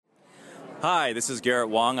Hi, this is Garrett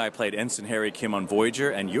Wong. I played Ensign Harry Kim on Voyager,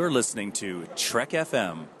 and you're listening to Trek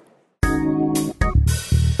FM.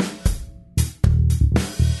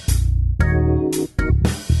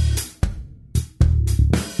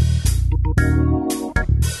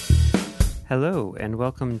 Hello, and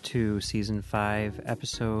welcome to Season 5,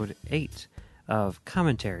 Episode 8 of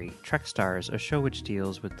Commentary, Trek Stars, a show which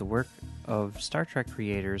deals with the work of Star Trek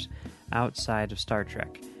creators outside of Star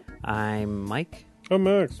Trek. I'm Mike. I'm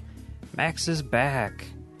Max. Max is back.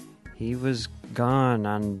 He was gone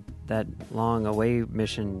on that long away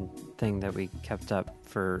mission thing that we kept up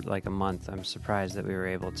for like a month. I'm surprised that we were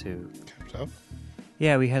able to... Kept up?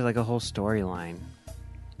 Yeah, we had like a whole storyline.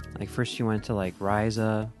 Like first you went to like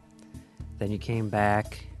Ryza, then you came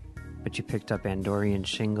back, but you picked up Andorian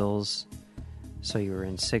shingles, so you were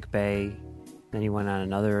in sick bay. Then you went on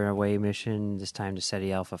another away mission, this time to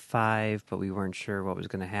SETI Alpha 5, but we weren't sure what was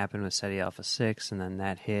going to happen with SETI Alpha 6, and then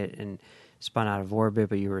that hit and spun out of orbit,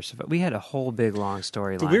 but you were... We had a whole big, long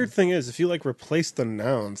storyline. The weird thing is, if you, replace the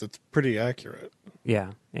nouns, it's pretty accurate.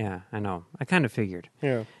 Yeah, I know. I kind of figured.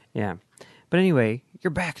 Yeah. But anyway,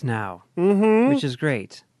 you're back now, which is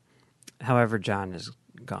great. However, John is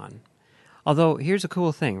gone. Although, here's a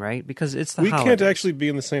cool thing, right? Because it's the holidays. We can't actually be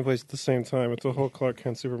in the same place at the same time. It's a whole Clark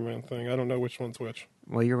Kent Superman thing. I don't know which one's which.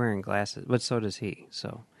 Well, you're wearing glasses, but so does he,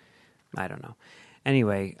 so I don't know.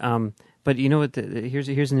 Anyway, but you know what?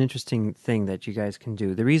 Here's an interesting thing that you guys can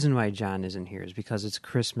do. The reason why John isn't here is because it's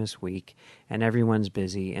Christmas week, and everyone's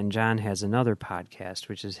busy, and John has another podcast,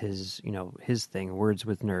 which is his thing, Words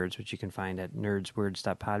with Nerds, which you can find at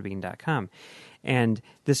nerdswords.podbean.com. And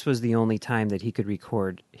this was the only time that he could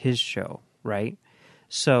record his show, right?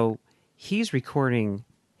 So he's recording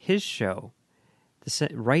his show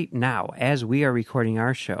right now as we are recording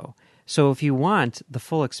our show. So if you want the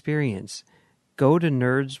full experience, go to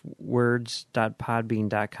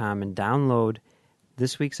nerdswords.podbean.com and download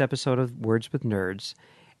this week's episode of Words with Nerds,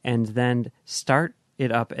 and then start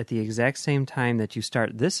it up at the exact same time that you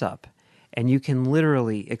start this up, and you can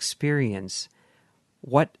literally experience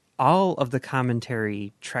what all of the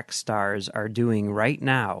commentary Trek stars are doing right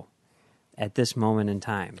now at this moment in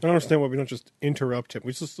time. I don't understand why we don't just interrupt him.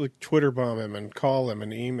 We just Twitter bomb him and call him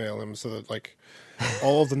and email him so that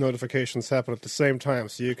all of the notifications happen at the same time,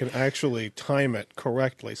 so you can actually time it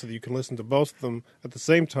correctly, so that you can listen to both of them at the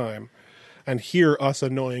same time and hear us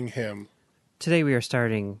annoying him. Today we are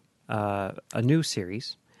starting a new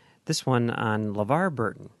series, this one on LeVar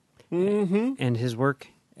Burton and his work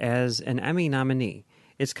as an Emmy nominee.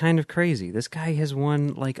 It's kind of crazy. This guy has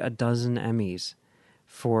won a dozen Emmys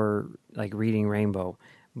for Reading Rainbow.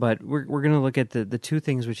 But we're going to look at the two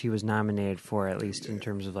things which he was nominated for, at least in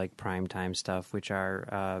terms of primetime stuff, which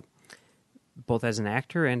are both as an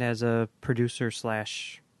actor and as a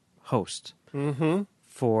producer/host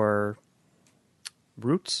for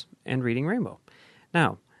Roots and Reading Rainbow.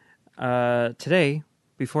 Now, today,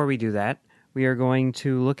 before we do that, we are going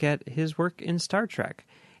to look at his work in Star Trek.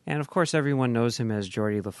 And of course, everyone knows him as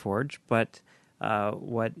Geordi LaForge, but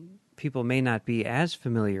what people may not be as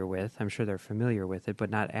familiar with, I'm sure they're familiar with it, but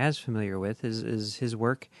not as familiar with, is his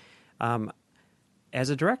work as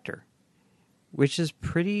a director, which is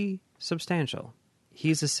pretty substantial.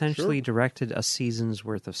 He's essentially directed a season's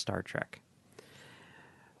worth of Star Trek.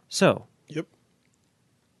 So, yep.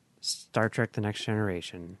 Star Trek The Next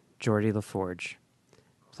Generation, Geordi LaForge,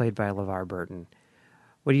 played by LeVar Burton.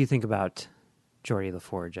 What do you think about Geordi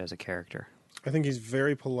LaForge as a character? I think he's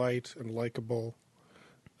very polite and likable.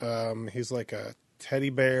 He's like a teddy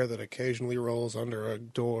bear that occasionally rolls under a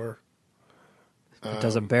door. It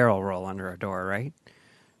does a barrel roll under a door, right?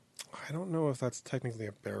 I don't know if that's technically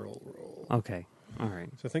a barrel roll. Okay, all right.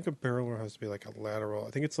 So I think a barrel roll has to be a lateral. I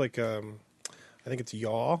think it's I think it's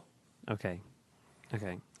yaw. Okay.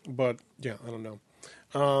 But yeah, I don't know.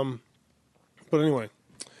 But anyway,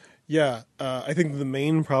 yeah, I think the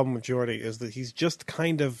main problem with Geordi is that he's just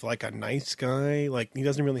kind of a nice guy. He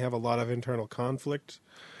doesn't really have a lot of internal conflict.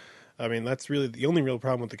 I mean, that's really the only real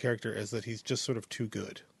problem with the character, is that he's just sort of too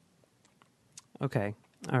good. Okay,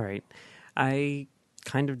 all right. I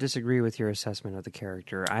kind of disagree with your assessment of the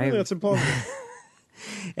character. That's impossible.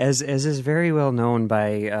 As is very well known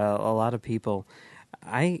by a lot of people,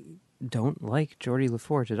 I don't like Geordi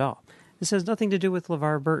LaForge at all. This has nothing to do with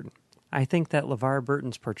LeVar Burton. I think that LeVar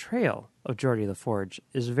Burton's portrayal of Geordi LaForge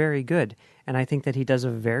is very good, and I think that he does a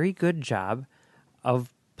very good job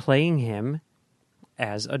of playing him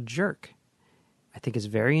as a jerk. I think it's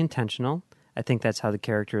very intentional. I think that's how the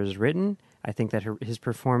character is written. I think that his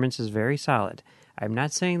performance is very solid. I'm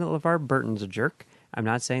not saying that LeVar Burton's a jerk. I'm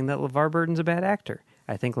not saying that LeVar Burton's a bad actor.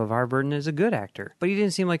 I think LeVar Burton is a good actor, but he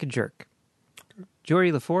didn't seem like a jerk.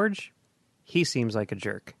 Geordi LaForge, he seems like a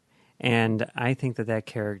jerk. And I think that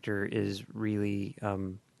character is really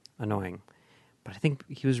annoying. But I think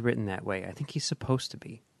he was written that way. I think he's supposed to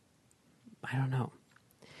be. I don't know.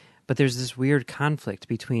 But there's this weird conflict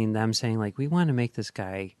between them saying, like, we want to make this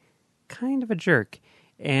guy kind of a jerk,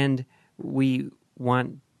 and we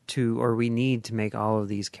want to, or we need to make all of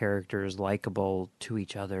these characters likable to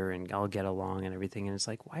each other and all get along and everything. And it's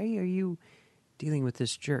like, why are you dealing with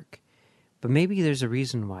this jerk? But maybe there's a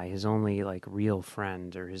reason why his only, like, real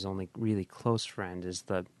friend or his only really close friend is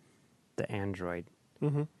the android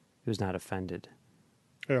who's not offended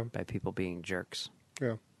by people being jerks.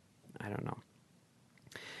 Yeah. I don't know.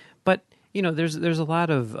 But, you know, there's a lot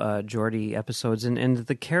of Geordi episodes, and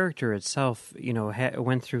the character itself, you know,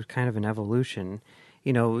 went through kind of an evolution.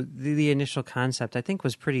 You know, the initial concept, I think,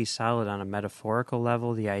 was pretty solid on a metaphorical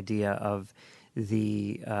level, the idea of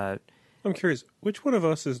the... I'm curious, which one of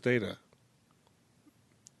us is Data?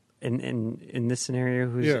 In this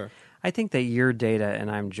scenario, Yeah. I think that you're Data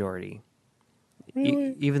and I'm Geordi.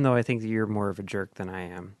 Really? Even though I think that you're more of a jerk than I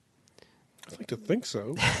am. I'd like to think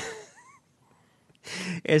so.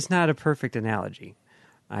 It's not a perfect analogy.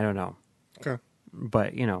 I don't know. Okay.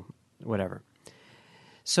 But, you know, whatever.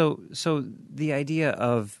 So the idea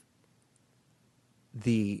of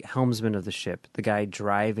the helmsman of the ship, the guy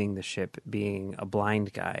driving the ship being a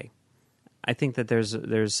blind guy, I think that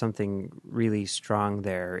there's something really strong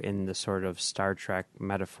there in the sort of Star Trek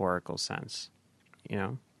metaphorical sense, you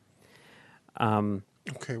know?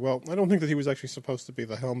 Okay, well, I don't think that he was actually supposed to be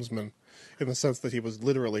the helmsman in the sense that he was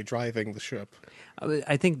literally driving the ship.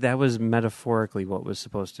 I think that was metaphorically what was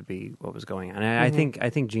supposed to be what was going on. And I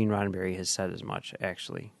think Gene Roddenberry has said as much,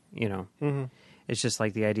 actually, you know? Mm-hmm. It's just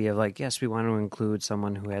like the idea of, like, yes, we want to include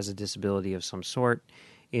someone who has a disability of some sort,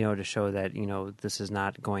 you know, to show that, you know, this is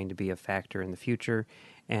not going to be a factor in the future.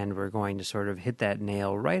 And we're going to sort of hit that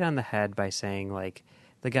nail right on the head by saying, like,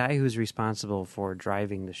 the guy who's responsible for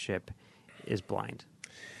driving the ship is blind.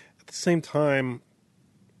 At the same time,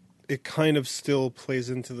 it kind of still plays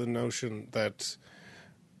into the notion that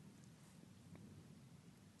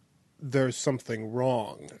there's something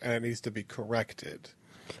wrong and it needs to be corrected.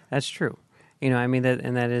 That's true. You know, I mean,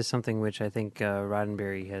 that is something which I think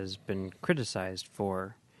Roddenberry has been criticized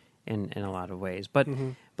for in a lot of ways. But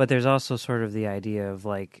but there's also sort of the idea of,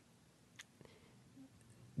 like,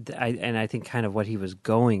 I think kind of what he was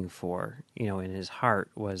going for, you know, in his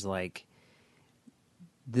heart was like,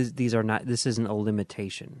 this isn't a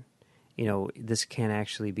limitation. You know, this can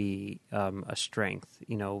actually be a strength.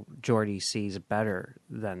 You know, Geordi sees better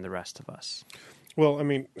than the rest of us. Well, I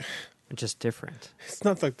mean, just different. It's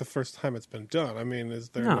not like the first time it's been done. I mean, is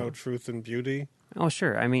there no truth in beauty? Oh,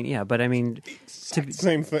 sure. I mean, yeah, but I mean,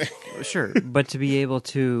 same thing. Sure, but to be able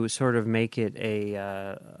to sort of make it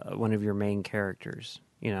one of your main characters,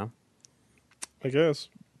 you know, I guess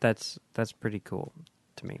that's pretty cool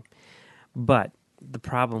to me. But the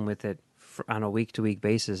problem with it on a week-to-week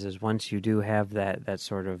basis is once you do have that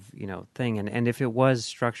sort of, you know, thing, and if it was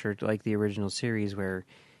structured like the original series where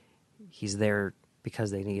he's there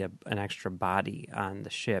because they need an extra body on the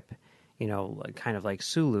ship, you know, kind of like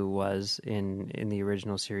Sulu was in the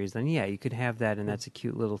original series, then yeah, you could have that, and that's a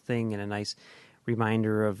cute little thing and a nice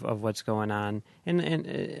reminder of what's going on. And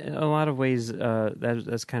in a lot of ways,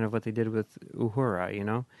 that's kind of what they did with Uhura, you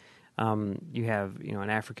know. You have, you know,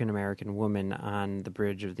 an African-American woman on the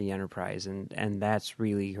bridge of the Enterprise, and that's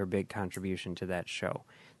really her big contribution to that show.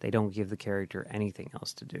 They don't give the character anything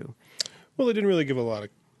else to do. Well, they didn't really give a lot of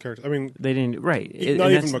characters. I mean, they didn't, right.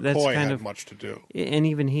 Not even McCoy had much to do. And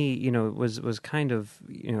even he, you know, was kind of,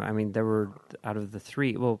 you know, I mean, there were, out of the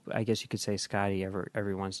three, well, I guess you could say Scotty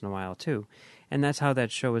every once in a while, too. And that's how that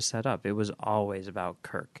show was set up. It was always about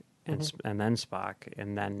Kirk. And then Spock,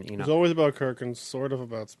 and then, you know... It was always about Kirk and sort of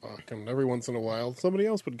about Spock, and every once in a while, somebody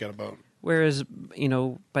else would get a bone. Whereas, you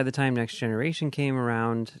know, by the time Next Generation came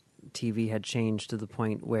around, TV had changed to the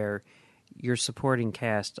point where your supporting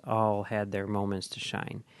cast all had their moments to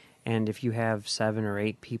shine. And if you have 7 or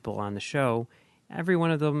 8 people on the show, every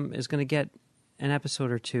one of them is going to get an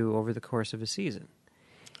episode or two over the course of a season.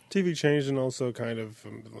 TV changed, and also kind of...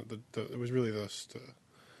 it was really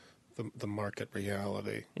the market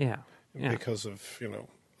reality. Yeah. Because of, you know,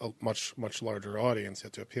 a much, much larger audience. You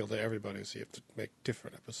have to appeal to everybody, so you have to make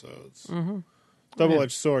different episodes. Mm-hmm.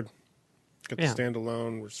 Double-edged sword. Get the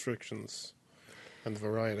standalone restrictions and the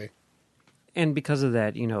variety. And because of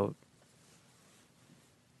that, you know,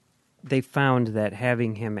 they found that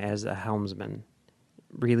having him as a helmsman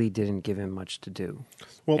really didn't give him much to do.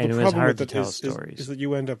 Well, and the it was problem hard with to it tell stories. is that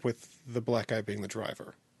you end up with the black guy being the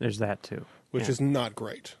driver. There's that, too. Which is not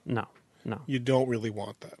great. No. You don't really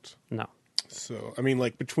want that. No. So, I mean,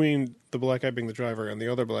 like, between the black guy being the driver and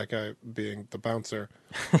the other black guy being the bouncer,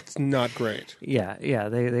 it's not great. Yeah,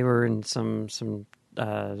 they were in some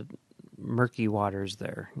murky waters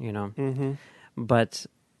there, you know. Mm-hmm. But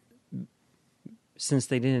since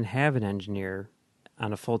they didn't have an engineer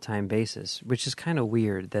on a full-time basis, which is kind of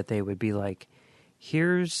weird that they would be like,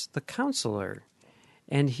 here's the counselor,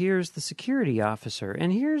 and here's the security officer,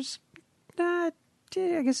 and here's, I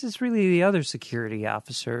guess it's really the other security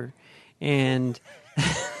officer, and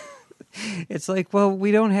it's like, well,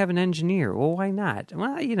 we don't have an engineer. Well, why not?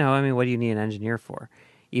 Well, you know, I mean, what do you need an engineer for?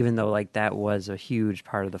 Even though, like, that was a huge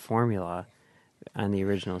part of the formula on the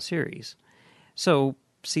original series. So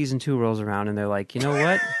season 2 rolls around, and they're like, you know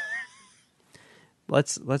what?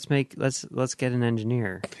 Let's get an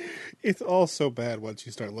engineer. It's all so bad once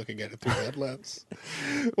you start looking at it through that lens.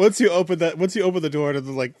 Once you open the door to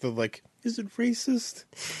the like, is it racist?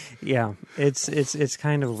 Yeah, it's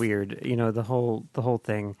kind of weird, you know, the whole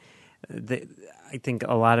thing. I think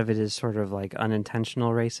a lot of it is sort of like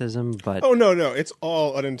unintentional racism, but oh no, it's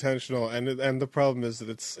all unintentional, and the problem is that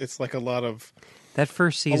it's like a lot of that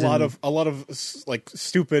first season, a lot of like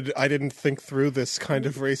stupid. I didn't think through this kind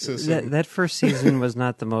of racism. That first season was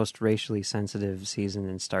not the most racially sensitive season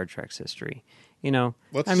in Star Trek's history. You know,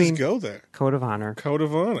 Let's just go there. Code of honor.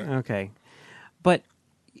 Okay, but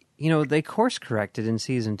you know they course corrected in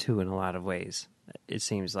season 2 in a lot of ways. It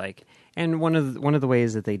seems like, and one of the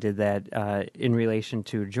ways that they did that in relation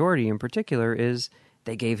to Geordi in particular is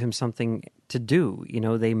they gave him something to do. You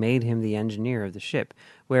know, they made him the engineer of the ship.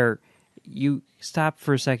 Where you stop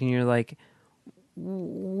for a second, you're like,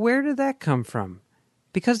 where did that come from?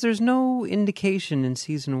 Because there's no indication in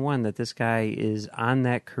season 1 that this guy is on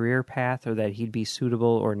that career path or that he'd be suitable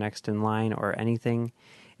or next in line or anything,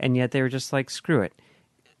 and yet they were just like, screw it.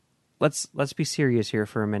 Let's be serious here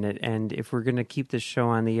for a minute, and if we're going to keep this show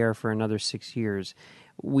on the air for another 6 years,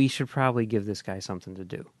 we should probably give this guy something to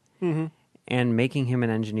do. Mm-hmm. And making him an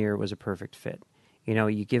engineer was a perfect fit. You know,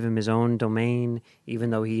 you give him his own domain, even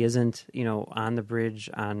though he isn't, you know, on the bridge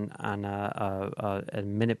on a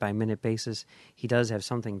minute-by-minute basis. He does have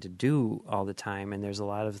something to do all the time, and there's a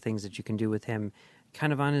lot of things that you can do with him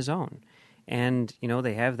kind of on his own. And, you know,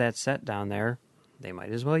 they have that set down there. They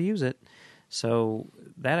might as well use it. So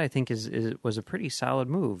that, I think, was a pretty solid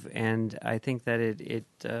move, and I think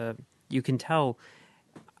that you can tell.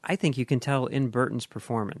 I think you can tell in Burton's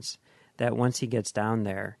performance that once he gets down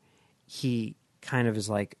there, he kind of is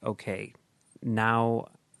like, okay, now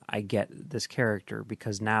I get this character,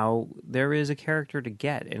 because now there is a character to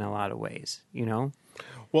get in a lot of ways, you know?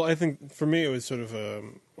 Well, I think for me it was sort of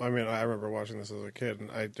I mean, I remember watching this as a kid,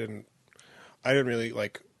 and I didn't really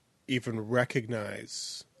like even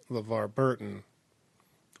recognize LeVar Burton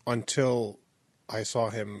until I saw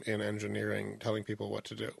him in engineering telling people what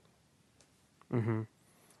to do. Mm-hmm.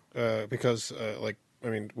 Because, like, I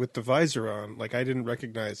mean, with the visor on, like, I didn't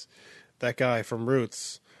recognize that guy from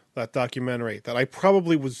Roots, that documentary that I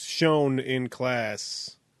probably was shown in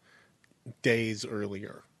class days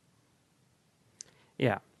earlier.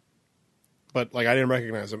 Yeah. But, like, I didn't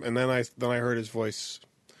recognize him. And then I heard his voice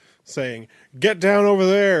saying, "Get down over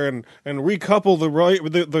there and recouple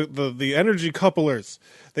the energy couplers.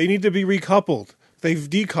 They need to be recoupled. They've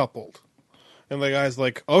decoupled." And the guy's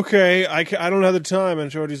like, "Okay, I don't have the time."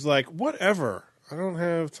 And Geordi's like, "Whatever. I don't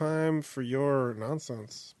have time for your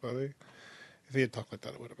nonsense, buddy." If he had talked like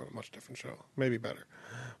that, it would have been a much different show. Maybe better.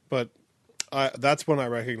 But that's when I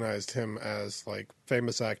recognized him as, like,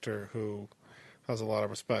 famous actor who has a lot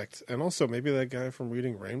of respect. And also maybe that guy from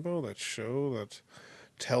Reading Rainbow, that show that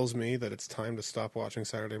tells me that it's time to stop watching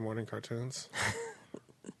Saturday morning cartoons.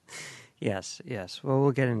 Yes. Well,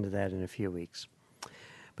 we'll get into that in a few weeks.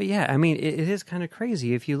 But yeah, I mean, it is kind of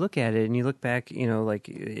crazy if you look at it and you look back, you know, like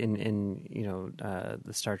in you know,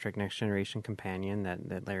 the Star Trek Next Generation companion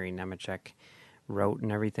that Larry Nemeczek wrote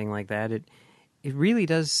and everything like that. It really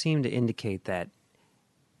does seem to indicate that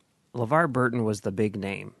LeVar Burton was the big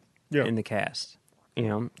name in the cast. You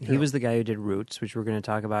know, he was the guy who did Roots, which we're going to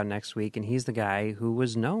talk about next week, and he's the guy who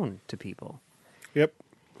was known to people. Yep.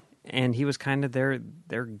 And he was kind of their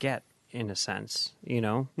get, in a sense, you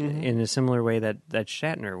know, in a similar way that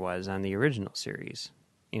Shatner was on the original series,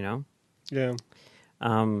 you know? Yeah.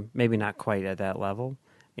 Maybe not quite at that level,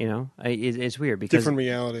 you know? It's weird because different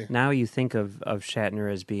reality. Now you think of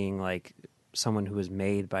Shatner as being like someone who was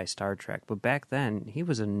made by Star Trek, but back then he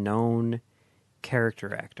was a known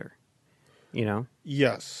character actor, you know?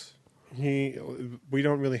 Yes. We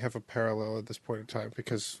don't really have a parallel at this point in time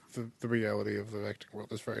because the reality of the acting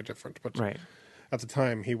world is very different. But right. At the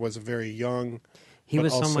time, he was very young. He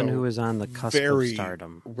was someone who was on the cusp of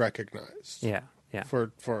stardom. Recognized. Yeah. Yeah.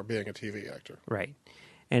 for being a TV actor. Right.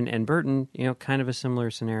 And Burton, kind of a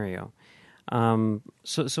similar scenario.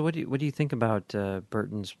 So what do you think about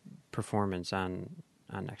Burton's performance on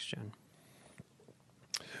Next Gen?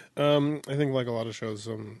 I think like a lot of shows,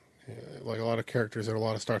 like a lot of characters in a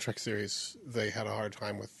lot of Star Trek series, they had a hard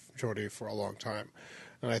time with Geordi for a long time.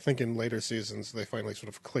 And I think in later seasons, they finally sort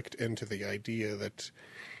of clicked into the idea that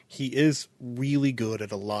he is really good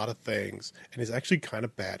at a lot of things and is actually kind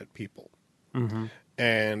of bad at people. Mm-hmm.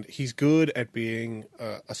 And he's good at being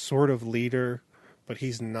a sort of leader, but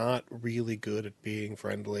he's not really good at being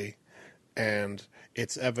friendly. And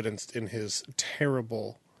it's evidenced in his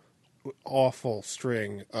terrible, awful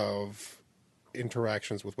string of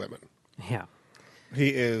interactions with women. Yeah. He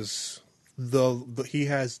is he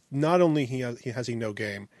has not only he has no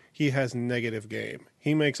game, he has negative game.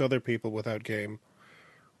 He makes other people without game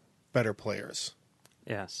better players.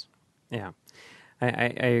 Yes. Yeah. I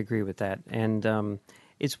agree with that. And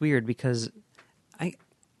it's weird because I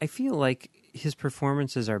feel like his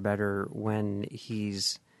performances are better when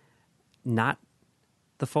he's not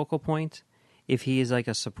the focal point. If he is like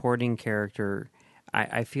a supporting character,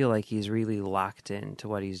 I feel like he's really locked in to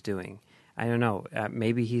what he's doing. I don't know.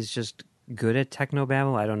 Maybe he's just good at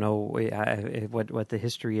technobabble. I don't know what the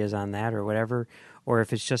history is on that or whatever, or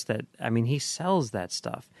if it's just that. I mean, he sells that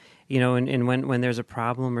stuff, and when there's a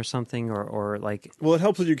problem or something, or like. Well, it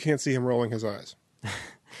helps that you can't see him rolling his eyes.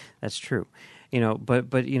 That's true, But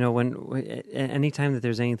when anytime that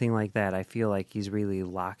there's anything like that, I feel like he's really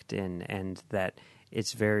locked in, and that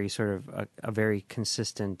it's very sort of a very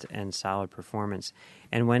consistent and solid performance.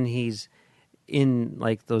 And when he's in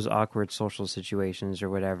like those awkward social situations or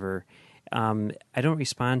whatever, I don't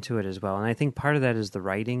respond to it as well. And I think part of that is the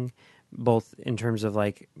writing, both in terms of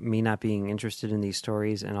like me not being interested in these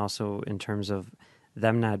stories, and also in terms of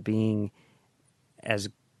them not being as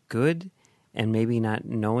good and maybe not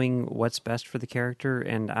knowing what's best for the character.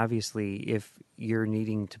 And obviously, if you're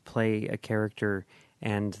needing to play a character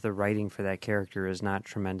and the writing for that character is not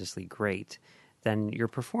tremendously great, then your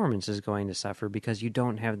performance is going to suffer because you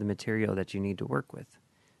don't have the material that you need to work with,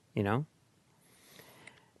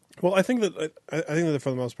 Well, I think that for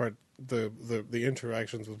the most part, the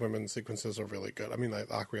interactions with women sequences are really good. I mean, like,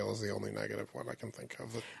 Akriel is the only negative one I can think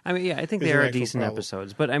of. I mean, yeah, I think they are decent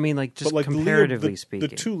episodes, but I mean, like, just comparatively speaking,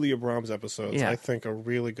 the two Leah Brahms episodes, yeah. I think, are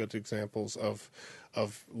really good examples of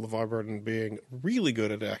LeVar Burton being really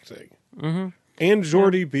good at acting, mm-hmm. and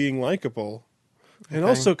Geordi being likable, and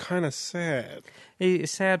also kind of sad.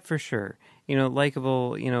 Sad for sure.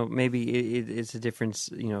 Likable. Maybe it's a difference.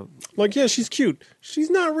 Like, yeah, she's cute. She's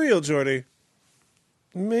not real, Geordi.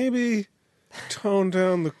 Maybe tone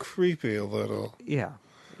down the creepy a little. Yeah.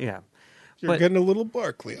 You're getting a little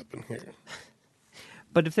Barkley up in here.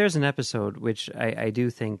 But if there's an episode, which I do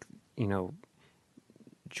think,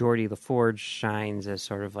 Geordi LaForge shines as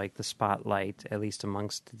sort of like the spotlight, at least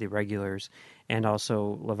amongst the regulars, and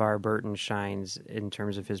also LeVar Burton shines in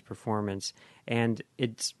terms of his performance. And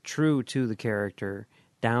it's true to the character,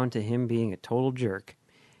 down to him being a total jerk.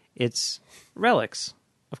 It's Relics,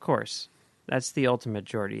 of course. That's the ultimate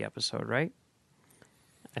Geordi episode, right?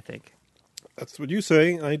 I think. That's what you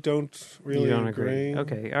say. I don't really You don't agree.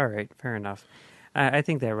 Okay, all right, fair enough. I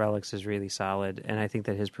think that Relics is really solid, and I think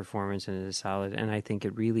that his performance in it is solid, and I think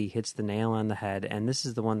it really hits the nail on the head. And this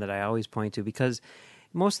is the one that I always point to, because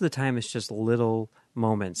most of the time it's just little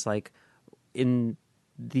moments, like in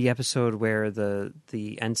the episode where the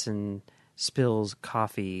ensign spills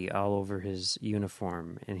coffee all over his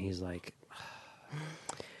uniform, and he's like,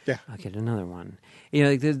 "Yeah, I'll get another one."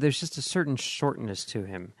 Like there's just a certain shortness to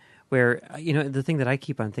him, where the thing that I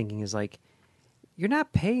keep on thinking is like, you're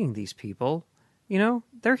not paying these people.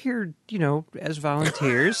 They're here, as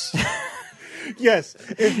volunteers. Yes,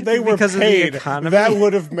 if they were Because paid, of the economy. that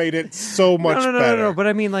would have made it so much better. No. But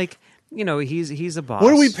I mean, like, he's a boss. What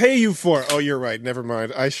do we pay you for? Oh, you're right. Never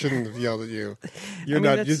mind. I shouldn't have yelled at you.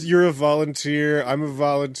 You're a volunteer. I'm a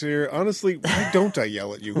volunteer. Honestly, why don't I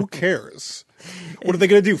yell at you? Who cares? What are they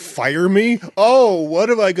going to do? Fire me? Oh, what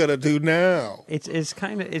am I going to do now? It's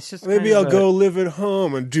just Maybe I'll go live at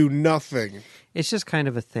home and do nothing. It's just kind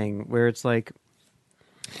of a thing where it's like,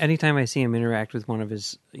 anytime I see him interact with one of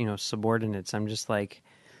his, subordinates, I'm just like,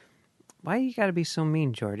 why you got to be so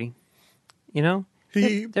mean, Geordi?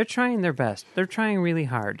 They're trying their best. They're trying really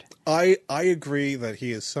hard. I agree that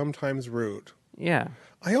he is sometimes rude. Yeah.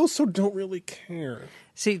 I also don't really care.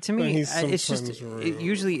 See, to me, it's just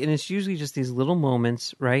usually just these little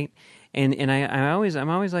moments, right? And I'm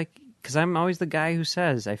always like, because I'm always the guy who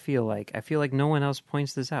says, I feel like no one else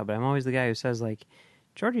points this out, but I'm always the guy who says, like,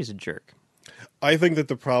 Geordi's a jerk. I think that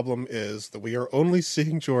the problem is that we are only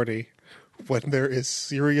seeing Geordi when there is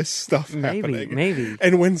serious stuff happening. Maybe.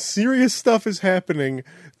 And when serious stuff is happening,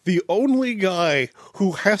 the only guy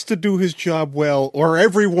who has to do his job well, or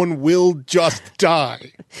everyone will just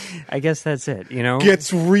die, I guess that's it,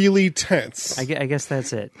 gets really tense. I guess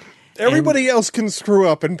that's it. Everybody else can screw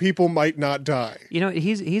up and people might not die.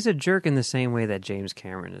 He's a jerk in the same way that James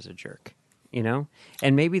Cameron is a jerk. And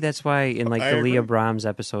maybe that's why in like the Leah Brahms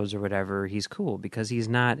episodes or whatever, he's cool, because he's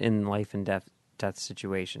not in life and death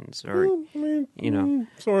situations, or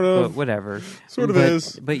sort of, but whatever, sort of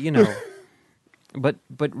is. But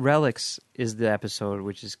but Relics is the episode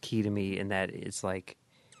which is key to me, in that it's like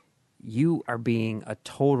you are being a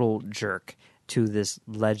total jerk to this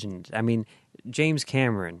legend. I mean, James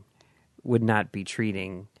Cameron would not be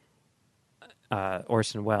treating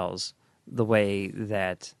Orson Welles the way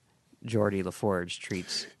that Geordi LaForge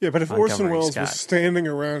treats. Yeah, but if Montgomery Orson Welles Scott was standing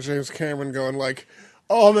around James Cameron going like,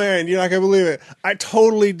 "Oh man, you're not gonna believe it. I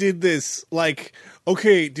totally did this. Like,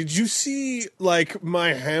 okay, did you see like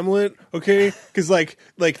my Hamlet? Okay, because like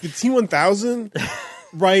the T-1000,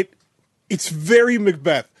 right? It's very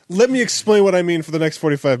Macbeth. Let me explain what I mean for the next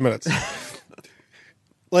 45 minutes.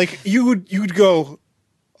 Like you would go,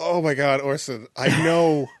 oh my God, Orson, I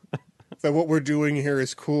know that what we're doing here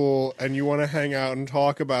is cool and you want to hang out and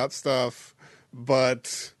talk about stuff,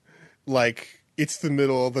 but like it's the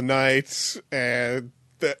middle of the night and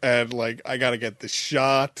like I gotta get the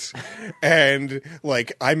shot and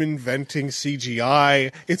like I'm inventing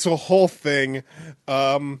CGI. It's a whole thing.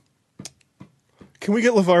 Can we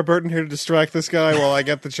get LeVar Burton here to distract this guy while I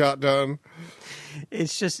get the shot done?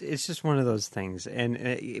 It's just one of those things, and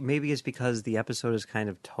maybe it's because the episode is kind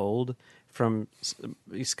of told from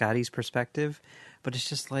Scotty's perspective, but it's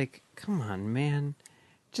just like, come on, man,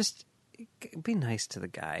 just be nice to the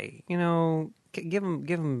guy, give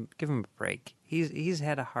him a break. He's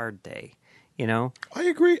had a hard day, I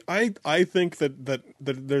agree. I think that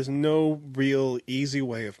there's no real easy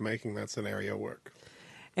way of making that scenario work.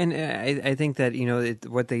 And I think that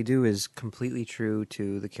what they do is completely true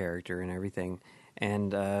to the character and everything.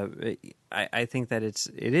 And I think that it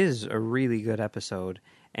is a really good episode,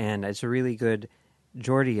 and it's a really good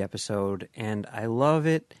Geordi episode, and I love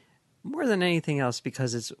it more than anything else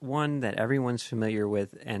because it's one that everyone's familiar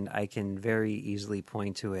with, and I can very easily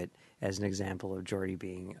point to it as an example of Geordi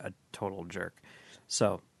being a total jerk.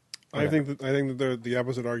 So, whatever. I think that the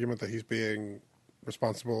opposite argument that he's being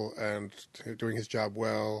responsible and doing his job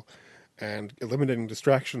well and eliminating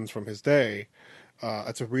distractions from his day,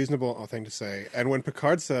 it's a reasonable thing to say. And when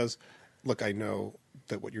Picard says, look, I know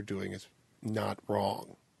that what you're doing is not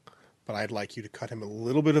wrong, but I'd like you to cut him a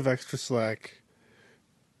little bit of extra slack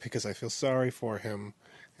because I feel sorry for him.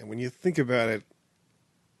 And when you think about it,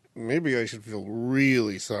 maybe I should feel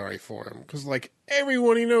really sorry for him because like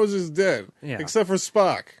everyone he knows is dead, except for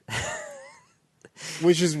Spock.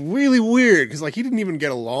 Which is really weird, because like he didn't even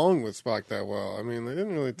get along with Spock that well. I mean, they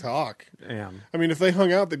didn't really talk. Yeah. I mean, if they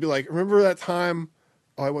hung out, they'd be like, remember that time?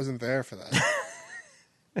 Oh, I wasn't there for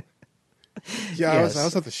that. Yes. I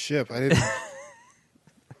was at the ship. I didn't...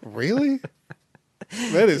 Really?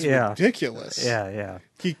 That is ridiculous. Yeah.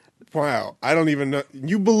 Wow, I don't even know.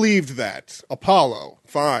 You believed that. Apollo.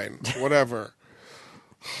 Fine. Whatever.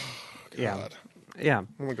 God. Yeah. I'm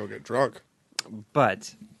going to go get drunk.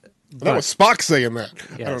 But that was Spock saying that.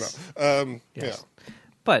 Yes. I don't know. Yes. Yeah.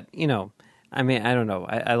 But, I mean, I don't know.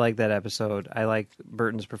 I like that episode. I like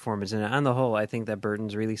Burton's performance. And on the whole, I think that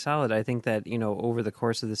Burton's really solid. I think that, over the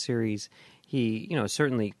course of the series, he,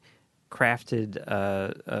 certainly crafted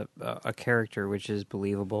a character which is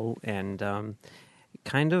believable and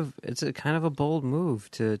it's a kind of a bold move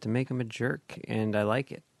to make him a jerk. And I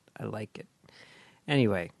like it.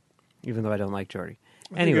 Anyway, even though I don't like Geordi.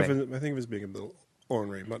 I think of his being a little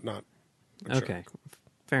ornery, but not a jerk. Okay.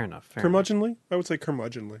 Fair enough. Curmudgeonly? I would say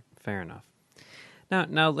curmudgeonly. Fair enough.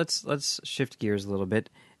 Now let's shift gears a little bit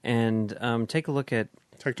and take a look at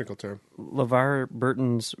technical term LeVar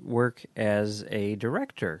Burton's work as a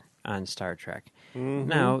director on Star Trek. Mm-hmm.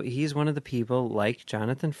 Now he's one of the people like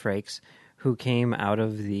Jonathan Frakes who came out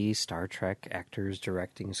of the Star Trek Actors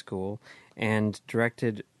Directing School and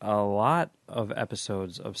directed a lot of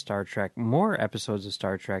episodes of Star Trek, more episodes of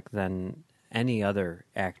Star Trek than any other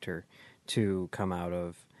actor to come out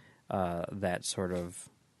of that sort of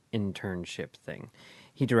internship thing.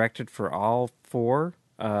 He directed for all 4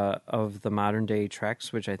 of the modern day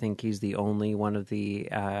Treks, which I think he's the only one of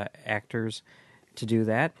the actors to do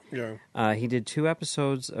that. Yeah. He did 2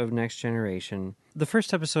 episodes of Next Generation. The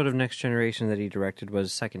first episode of Next Generation that he directed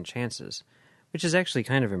was Second Chances, which is actually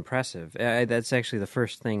kind of impressive. That's actually the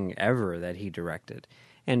first thing ever that he directed.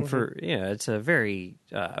 And it's a very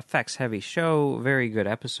effects-heavy show, very good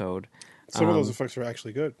episode. Some of those effects are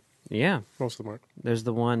actually good. Yeah. Most of them aren't. There's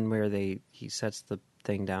the one where he sets the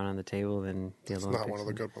thing down on the table and the It's other not one of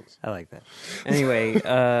the good ones. I like that. Anyway,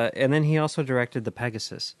 and then he also directed The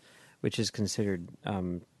Pegasus, which is considered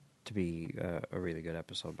to be a really good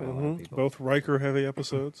episode by a lot of people. Both Riker-heavy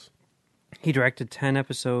episodes. He directed 10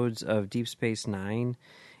 episodes of Deep Space Nine,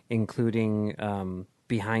 including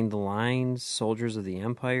Behind the Lines, Soldiers of the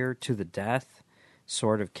Empire, To the Death,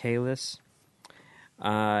 Sword of Kahless.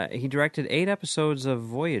 He directed 8 episodes of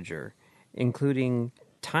Voyager, including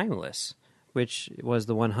Timeless, which was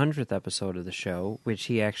the 100th episode of the show, which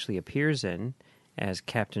he actually appears in as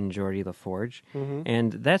Captain Geordi LaForge.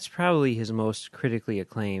 And that's probably his most critically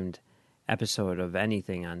acclaimed episode of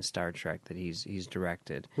anything on Star Trek that he's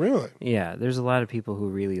directed. Really? Yeah, there's a lot of people who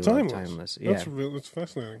really love Timeless. Yeah. That's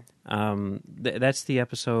fascinating. That's the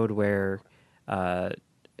episode where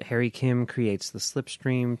Harry Kim creates the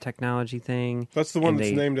slipstream technology thing. That's the one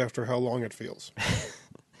that's named after how long it feels.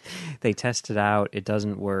 They test it out. It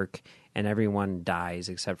doesn't work, and everyone dies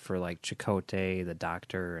except for like Chakotay, the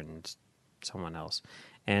doctor, and someone else.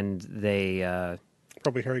 And they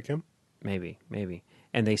probably Harry Kim. Maybe.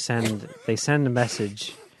 And they send a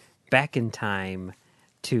message back in time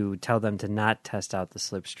to tell them to not test out the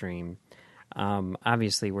slipstream.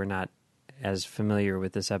 Obviously, we're not as familiar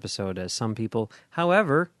with this episode as some people.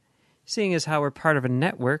 However, seeing as how we're part of a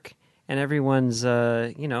network and everyone's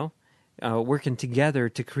working together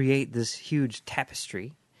to create this huge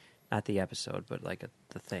tapestry, not the episode, but like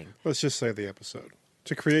the thing. Let's just say the episode.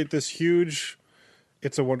 To create this huge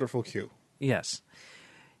It's a Wonderful Q. Yes.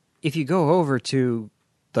 If you go over to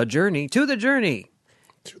the journey, they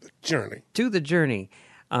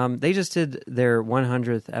just did their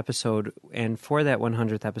 100th episode, and for that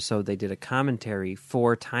 100th episode, they did a commentary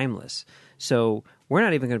for Timeless. So we're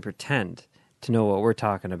not even going to pretend to know what we're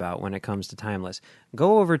talking about when it comes to Timeless.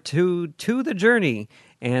 Go over to the journey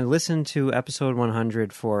and listen to episode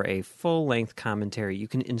 100 for a full-length commentary. You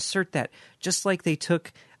can insert that just like they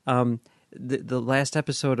took the last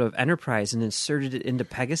episode of Enterprise and inserted it into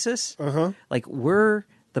Pegasus. Like, we're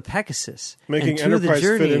the Pegasus. Making and Enterprise the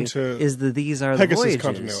journey fit into is these are Pegasus the voyages.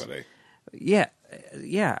 continuity.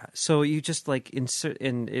 Yeah. So you just like insert,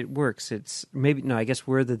 and it works. It's maybe I guess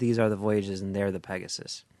these are the voyages, and they're the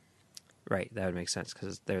Pegasus. Right, that would make sense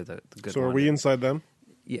because they're the good. So one. Are we inside them?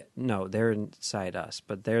 Yeah, no, they're inside us,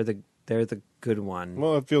 but they're the good one.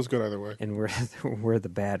 Well, it feels good either way. And we're the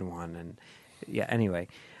bad one, and yeah. Anyway,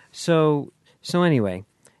 so anyway.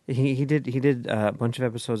 He did a bunch of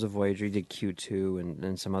episodes of Voyager. He did Q2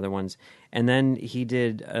 and some other ones, and then he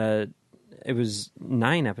did it was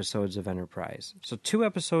 9 episodes of Enterprise. So 2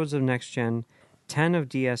 episodes of Next Gen, 10 of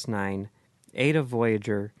DS9, 8 of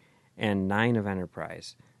Voyager, and 9 of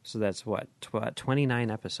Enterprise. So that's what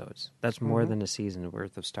 29 episodes. That's more than a season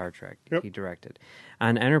worth of Star Trek. Yep. He directed.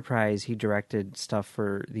 On Enterprise, he directed stuff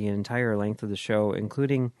for the entire length of the show,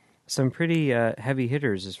 including some pretty heavy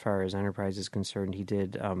hitters as far as Enterprise is concerned. He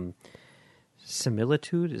did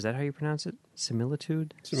Similitude. Is that how you pronounce it?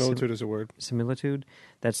 Similitude? Similitude is a word. Similitude.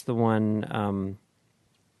 That's the one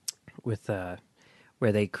with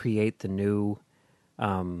where they create the new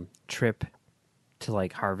trip to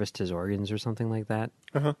like harvest his organs or something like that.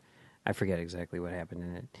 I forget exactly what happened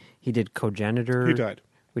in it. He did Cogenitor. He died.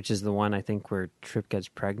 Which is the one I think where Trip gets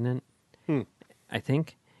pregnant. I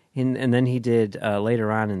think. And then he did,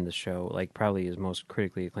 later on in the show, like probably his most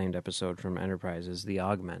critically acclaimed episode from Enterprise is The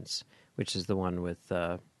Augments, which is the one with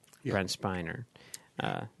Brent Spiner,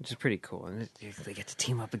 which is pretty cool. And they get to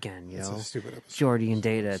team up again, you know? A stupid episode. Geordi and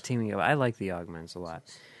Data teaming up. I like The Augments a lot.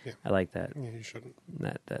 Yeah. I like that. Yeah, you shouldn't.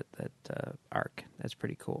 That arc. That's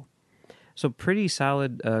pretty cool. So pretty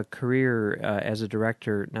solid career as a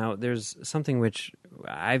director. Now, there's something which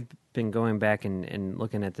I've been going back and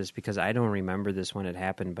looking at this because I don't remember this when it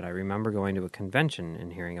happened, but I remember going to a convention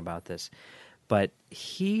and hearing about this. But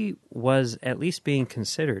he was at least being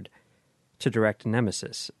considered to direct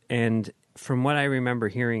Nemesis. And from what I remember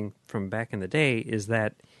hearing from back in the day is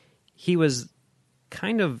that he was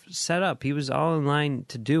kind of set up. He was all in line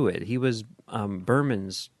to do it. He was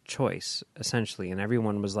Berman's choice, essentially, and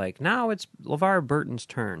everyone was like, now it's LeVar Burton's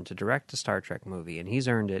turn to direct a Star Trek movie, and he's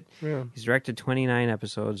earned it. Yeah. He's directed 29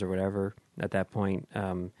 episodes or whatever at that point,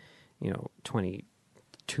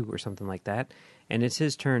 22 or something like that, and it's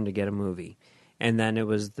his turn to get a movie. And then it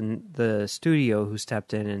was the studio who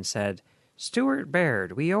stepped in and said, Stuart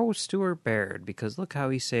Baird, we owe Stuart Baird, because look how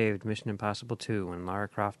he saved Mission Impossible 2 and Lara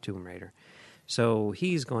Croft Tomb Raider. So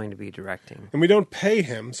he's going to be directing. And we don't pay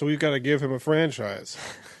him, so we've got to give him a franchise.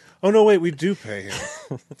 Oh, no, wait, we do pay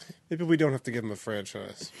him. Maybe we don't have to give him a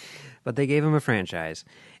franchise. But they gave him a franchise.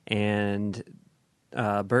 And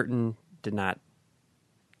Burton did not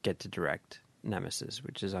get to direct Nemesis,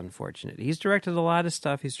 which is unfortunate. He's directed a lot of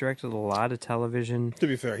stuff. He's directed a lot of television. To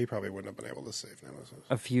be fair, he probably wouldn't have been able to save Nemesis.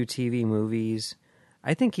 A few TV movies.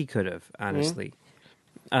 I think he could have, honestly.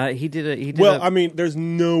 He did. Well, I mean, there's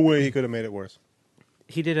no way he could have made it worse.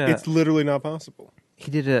 He did It's literally not possible. He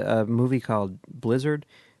did a movie called Blizzard,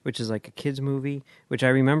 which is like a kids movie, which I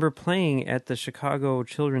remember playing at the Chicago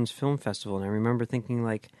Children's Film Festival, and I remember thinking,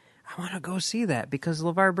 like, I want to go see that because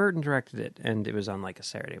LeVar Burton directed it, and it was on like a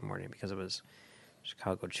Saturday morning because it was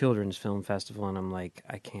Chicago Children's Film Festival, and I'm like,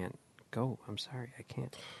 I can't go. I'm sorry, I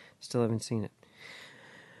can't. Still haven't seen it.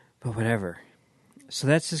 But whatever. So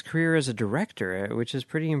that's his career as a director, which is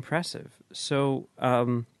pretty impressive. So,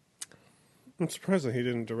 I'm surprised that he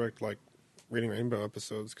didn't direct, like, Reading Rainbow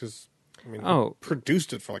episodes, because, I mean, he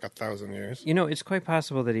produced it for, like, 1,000 years. You know, it's quite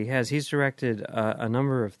possible that he has. He's directed a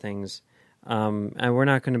number of things, and we're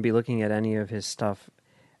not going to be looking at any of his stuff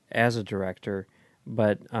as a director,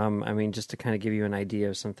 but, I mean, just to kind of give you an idea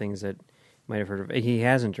of some things that you might have heard of. He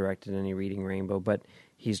hasn't directed any Reading Rainbow, but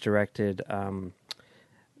he's directed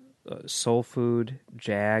Soul Food,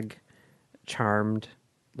 Jag, Charmed,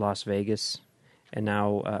 Las Vegas, and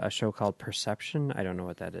now a show called Perception. I don't know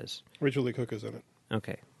what that is. Rachel Lee Cook is in it.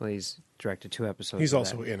 Okay. Well, he's directed 2 episodes. He's of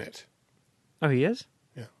also that. in it. Oh, he is?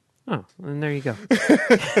 Yeah. Oh, then there you go.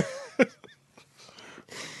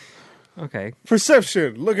 Okay.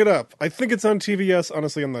 Perception. Look it up. I think it's on TBS.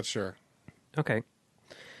 Honestly, I'm not sure. Okay.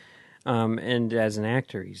 And as an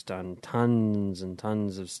actor, he's done tons and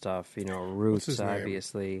tons of stuff. You know, Roots, his name?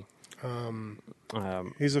 obviously.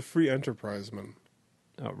 He's a free enterpriseman.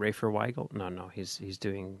 Oh, Rafer Weigel? No, he's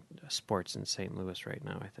doing sports in St. Louis right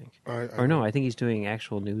now, I think. I think he's doing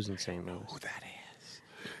actual news in St. Louis. Oh, that is.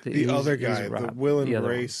 The other guy, the Will and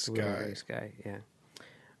Grace guy. Will and Grace guy, yeah.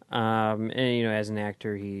 And, you know, as an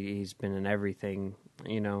actor, he's been in everything,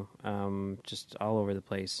 you know, just all over the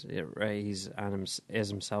place. Right? He's on as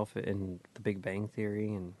himself in The Big Bang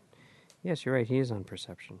Theory. And yes, you're right, he is on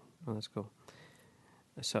Perception. Oh, that's cool.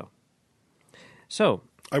 So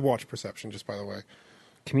I watch Perception, just by the way.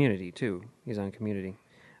 Community, too. He's on Community.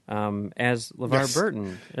 As LeVar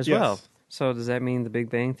Burton as well. So does that mean The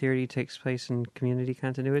Big Bang Theory takes place in Community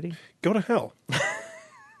continuity? Go to hell.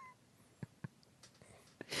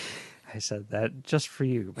 I said that just for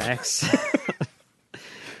you, Max.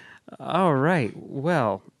 All right.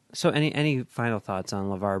 Well, so any final thoughts on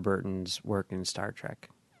LeVar Burton's work in Star Trek?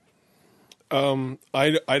 I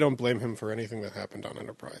don't blame him for anything that happened on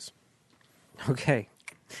Enterprise. Okay.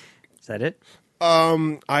 Is that it?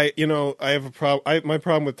 I have a problem. My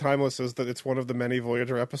problem with Timeless is that it's one of the many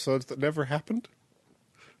Voyager episodes that never happened.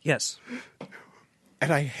 Yes.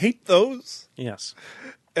 And I hate those. Yes.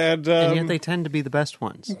 And yet they tend to be the best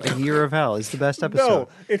ones. A Year of Hell is the best episode. No,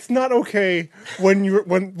 it's not okay when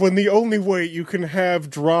the only way you can have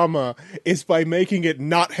drama is by making it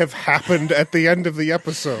not have happened at the end of the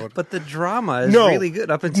episode. But the drama is really good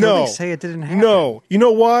up until they say it didn't happen. No. You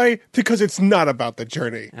know why? Because it's not about the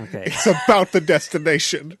journey. Okay. It's about the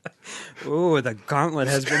destination. Ooh, the gauntlet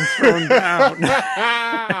has been thrown down.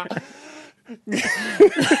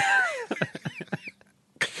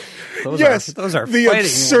 Those are the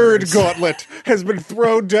absurd words. gauntlet has been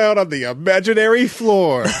thrown down on the imaginary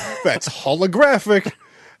floor that's holographic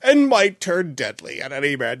and might turn deadly at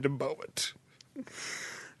any random moment.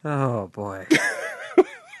 Oh, boy.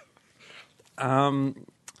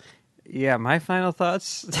 Yeah, my final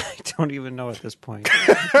thoughts, I don't even know at this point.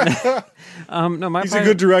 He's a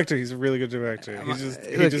good director. He's a really good director.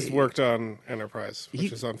 He just worked on Enterprise,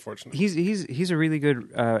 which is unfortunate. He's a really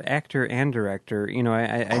good actor and director. You know,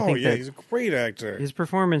 I think that he's a great actor. His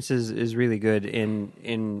performance is really good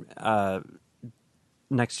in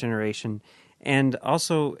Next Generation, and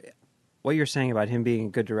also what you're saying about him being a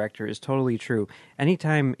good director is totally true.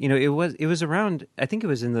 Anytime, you know, it was around, I think it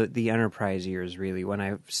was in the Enterprise years, really, when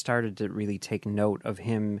I started to really take note of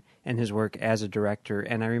him and his work as a director.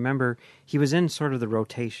 And I remember he was in sort of the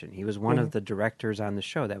rotation. He was one of the directors on the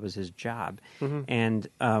show. That was his job. Mm-hmm.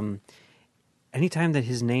 And anytime that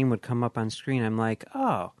his name would come up on screen, I'm like,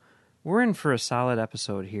 oh, we're in for a solid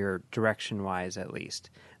episode here, direction-wise at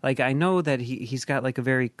least. Like, I know that he's got, like, a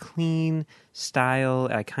very clean style.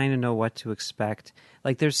 I kind of know what to expect.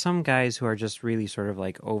 Like, there's some guys who are just really sort of,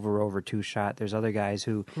 like, over two-shot. There's other guys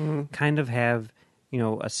who kind of have, you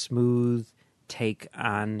know, a smooth take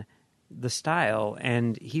on the style,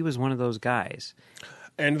 and he was one of those guys.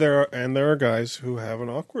 And there are guys who have an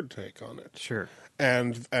awkward take on it. Sure.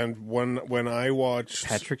 And when I watched...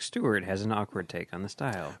 Patrick Stewart has an awkward take on the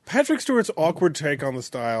style. Patrick Stewart's awkward take on the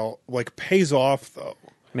style, like, pays off, though.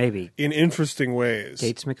 Maybe. in interesting ways.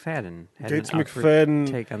 Gates McFadden had Gates an awkward McFadden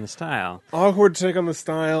take on the style. Awkward take on the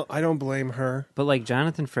style. I don't blame her. But like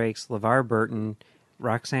Jonathan Frakes, LeVar Burton,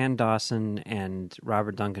 Roxanne Dawson, and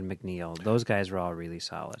Robert Duncan McNeil, those guys were all really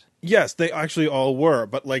solid. Yes, they actually all were,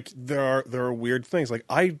 but like there are weird things.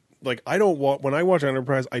 I don't want, when I watch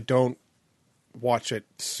Enterprise, I don't watch it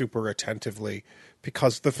super attentively,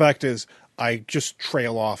 because the fact is I just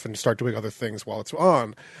trail off and start doing other things while it's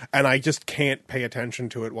on, and I just can't pay attention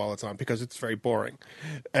to it while it's on because it's very boring.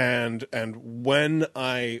 And when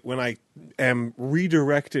I am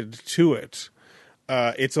redirected to it,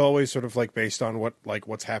 it's always sort of like based on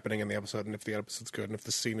what's happening in the episode, and if the episode's good, and if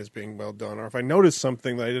the scene is being well done, or if I notice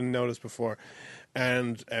something that I didn't notice before.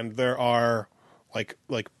 And there are like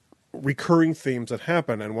recurring themes that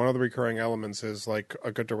happen, and one of the recurring elements is like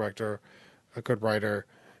a good director, a good writer,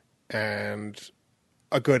 and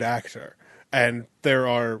a good actor. And there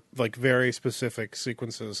are like very specific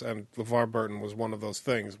sequences, and LeVar Burton was one of those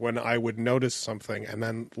things. When I would notice something and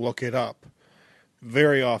then look it up,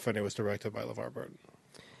 very often it was directed by LeVar Burton.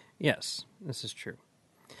 Yes, this is true.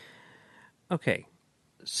 Okay,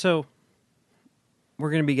 so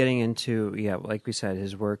we're going to be getting into, like we said,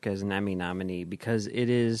 his work as an Emmy nominee, because it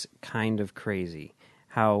is kind of crazy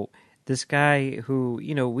how this guy who,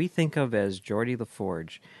 we think of as Geordi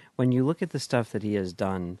LaForge, when you look at the stuff that he has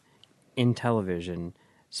done in television,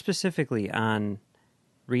 specifically on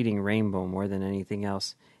Reading Rainbow more than anything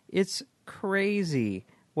else, it's crazy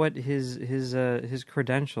what his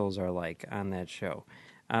credentials are like on that show.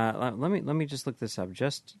 Let me just look this up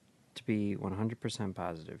just to be 100%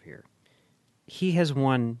 positive here. He has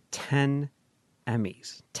won 10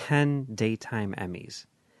 Emmys, 10 daytime Emmys.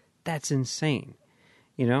 That's insane.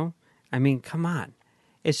 I mean, come on.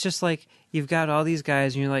 It's just like you've got all these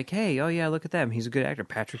guys and you're like, hey, oh yeah, look at them. He's a good actor.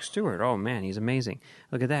 Patrick Stewart. Oh man, he's amazing.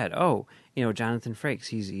 Look at that. Oh, Jonathan Frakes.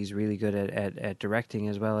 He's really good at directing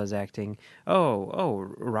as well as acting.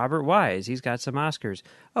 Oh, Robert Wise. He's got some Oscars.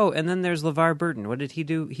 Oh, and then there's LeVar Burton. What did he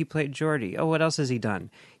do? He played Geordi. Oh, what else has he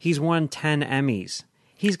done? He's won 10 Emmys.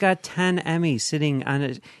 He's got 10 Emmys sitting on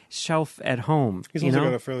a shelf at home. He's also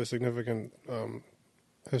got a fairly significant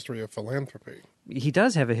history of philanthropy. He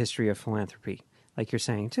does have a history of philanthropy, like you're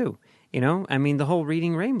saying, too. I mean, the whole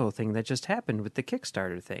Reading Rainbow thing that just happened with the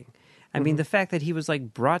Kickstarter thing. I mean, the fact that he was,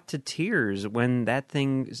 like, brought to tears when that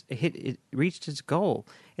thing reached its goal.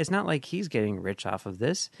 It's not like he's getting rich off of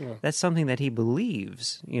this. Yeah. That's something that he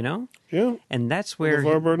believes, Yeah. And that's where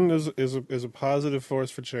LeVar Burton is a positive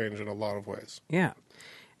force for change in a lot of ways. Yeah.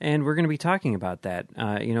 And we're going to be talking about that.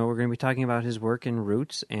 We're going to be talking about his work in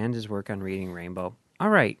Roots and his work on Reading Rainbow. All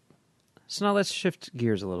right. So now let's shift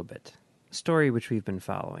gears a little bit. A story which we've been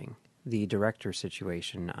following. The director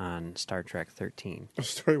situation on Star Trek 13. A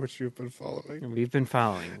story which you've been following. We've been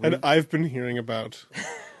following. And I've been hearing about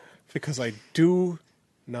because I do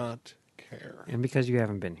not care. And because you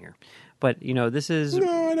haven't been here. But, this is...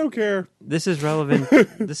 No, I don't care. This is relevant.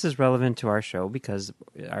 This is relevant to our show because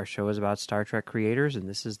our show is about Star Trek creators, and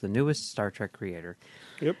this is the newest Star Trek creator.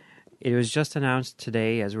 Yep. It was just announced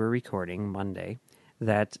today, as we're recording, Monday,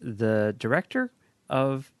 that the director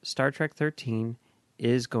of Star Trek 13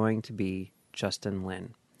 is going to be Justin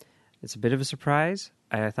Lin. It's a bit of a surprise.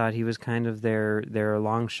 I thought he was kind of their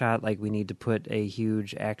long shot, like we need to put a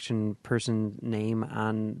huge action person name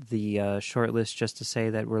on the short list just to say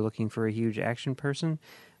that we're looking for a huge action person,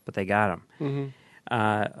 but they got him. Mm-hmm.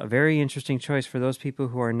 A very interesting choice. For those people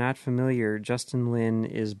who are not familiar, Justin Lin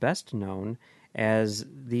is best known as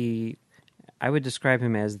I would describe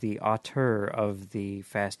him as the auteur of the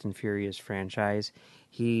Fast and Furious franchise.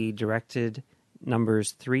 He directed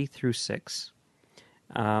numbers 3 through 6.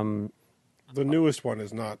 The newest one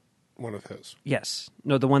is not one of his. Yes.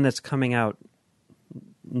 No, the one that's coming out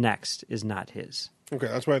next is not his. Okay,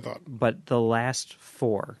 that's what I thought. But the last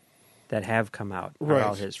 4 that have come out are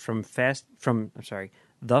all his. The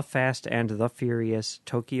Fast and the Furious,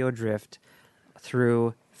 Tokyo Drift,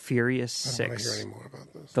 through Furious 6. I don't want to hear any more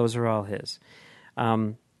about this. Those are all his.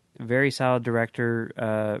 Very solid director,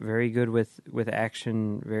 very good with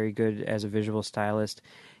action, very good as a visual stylist.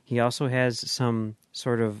 He also has some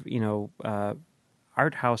sort of,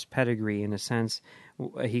 art house pedigree in a sense.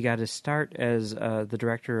 He got his start as the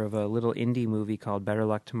director of a little indie movie called Better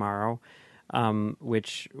Luck Tomorrow,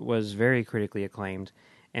 which was very critically acclaimed,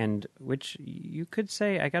 and which you could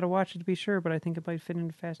say, I got to watch it to be sure, but I think it might fit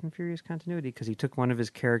into Fast and Furious continuity because he took one of his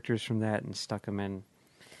characters from that and stuck him in.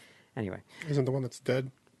 Anyway. Isn't the one that's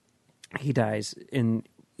dead? He dies in...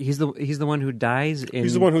 He's the one who dies in...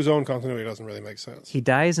 He's the one whose own continuity doesn't really make sense. He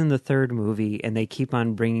dies in the third movie, and they keep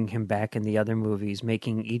on bringing him back in the other movies,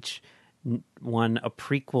 making each one a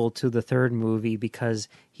prequel to the third movie because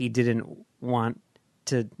he didn't want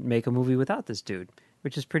to make a movie without this dude,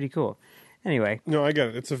 which is pretty cool. Anyway. No, I get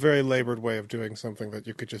it. It's a very labored way of doing something that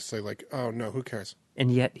you could just say, like, oh, no, who cares?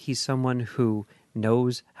 And yet he's someone who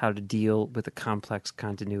knows how to deal with the complex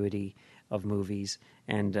continuity of movies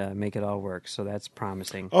and make it all work. So that's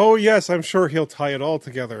promising. Oh, yes, I'm sure he'll tie it all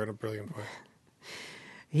together in a brilliant way.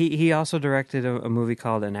 He also directed a movie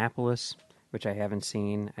called Annapolis, which I haven't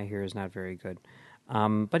seen. I hear is not very good.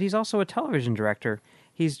 But he's also a television director.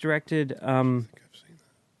 He's directed... I think I've seen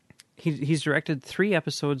that. He's directed 3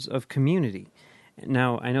 episodes of Community.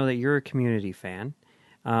 Now, I know that you're a Community fan,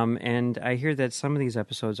 and I hear that some of these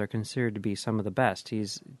episodes are considered to be some of the best.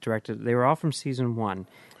 He's directed... They were all from season 1,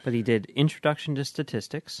 but he did Introduction to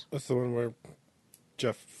Statistics. That's the one where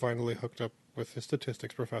Jeff finally hooked up with his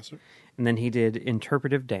statistics professor. And then he did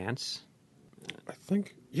Interpretive Dance. I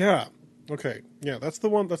think... Yeah. Okay. Yeah, that's the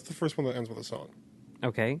one. That's the first one that ends with a song.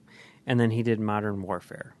 Okay. And then he did Modern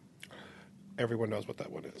Warfare. Everyone knows what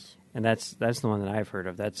that one is. And that's the one that I've heard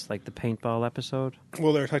of. That's like the paintball episode?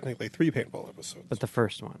 Well, there are technically 3 paintball episodes. But the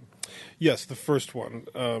first one. Yes, the first one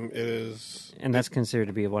is... And that's considered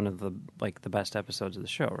to be one of the best episodes of the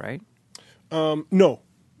show, right? No,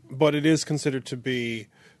 but it is considered to be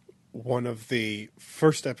one of the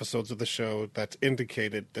first episodes of the show that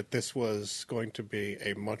indicated that this was going to be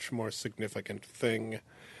a much more significant thing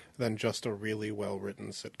than just a really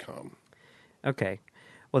well-written sitcom. Okay.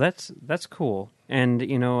 Well, that's cool. And,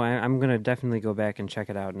 I'm going to definitely go back and check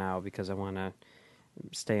it out now because I want to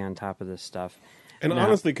stay on top of this stuff. And now,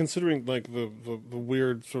 honestly, considering like the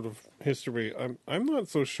weird sort of history, I'm not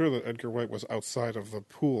so sure that Edgar Wright was outside of the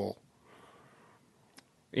pool.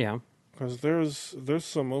 Yeah. Because there's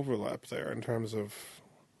some overlap there in terms of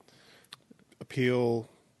appeal,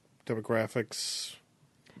 demographics.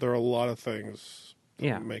 There are a lot of things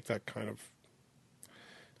that make that kind of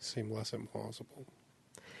seem less implausible.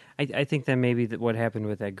 I think that maybe what happened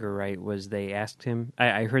with Edgar Wright was they asked him.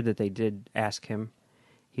 I heard that they did ask him.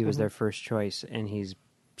 He was their first choice, and he's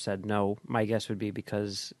said no. My guess would be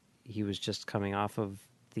because he was just coming off of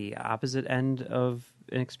the opposite end of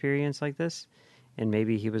an experience like this. And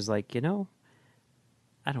maybe he was like, I don't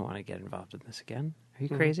want to get involved in this again. Are you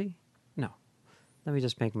crazy? No. Let me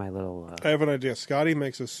just make my little... I have an idea. Scotty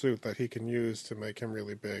makes a suit that he can use to make him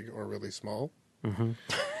really big or really small. Mm-hmm.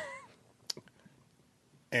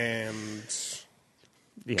 And...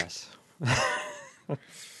 Yes. Let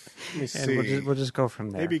me see. And we'll just go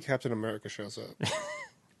from there. Maybe Captain America shows up.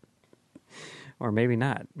 Or maybe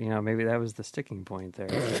not. Maybe that was the sticking point there.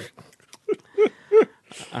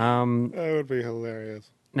 That would be hilarious.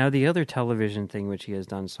 Now, the other television thing which he has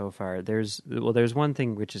done so far, there's one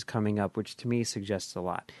thing which is coming up, which to me suggests a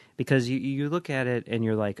lot. Because you look at it and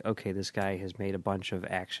you're like, okay, this guy has made a bunch of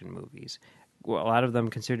action movies. Well, a lot of them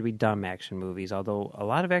considered to be dumb action movies, although a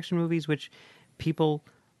lot of action movies which people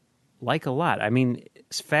like a lot. I mean,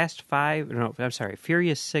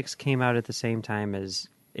 Furious 6 came out at the same time as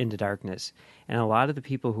Into Darkness. And a lot of the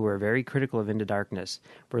people who are very critical of Into Darkness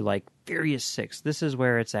were like, Furious 6, this is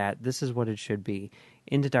where it's at. This is what it should be.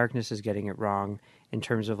 Into Darkness is getting it wrong in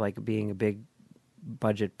terms of like being a big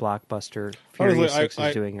budget blockbuster. Furious 6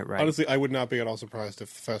 is doing it right. Honestly, I would not be at all surprised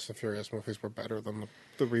if the Fast and Furious movies were better than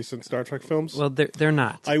the recent Star Trek films. Well, they're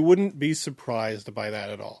not. I wouldn't be surprised by that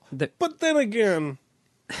at all. But then again...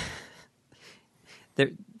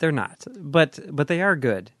 They're not, but they are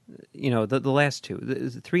good. The last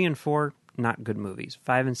 2, 3 and 4, not good movies.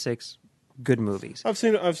 5 and 6, good movies. I've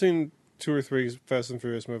seen 2 or 3 Fast and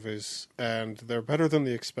Furious movies, and they're better than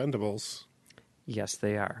the Expendables. Yes,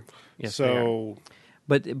 they are. Yes, so,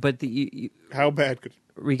 they are. But how bad could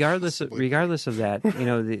regardless of that,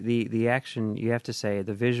 the action, you have to say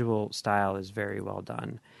the visual style is very well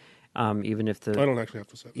done. Even if I don't actually have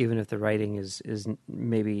to say that. Even if the writing is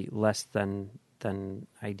maybe less than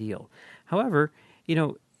ideal. However,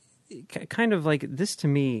 kind of like this to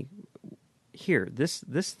me here,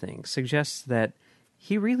 this thing suggests that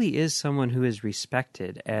he really is someone who is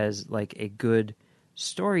respected as like a good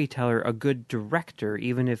storyteller, a good director,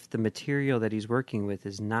 even if the material that he's working with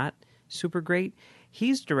is not super great.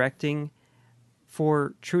 He's directing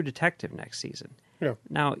for True Detective next season. Yeah.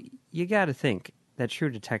 Now, you got to think that True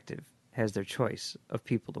Detective has their choice of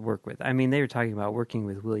people to work with. I mean, they were talking about working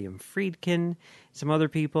with William Friedkin, some other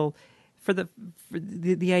people, for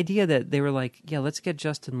the idea that they were like, yeah, let's get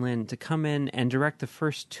Justin Lin to come in and direct the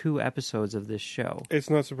first 2 episodes of this show. It's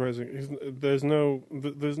not surprising. There's no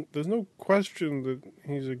question that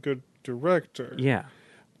he's a good director. Yeah.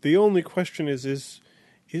 The only question is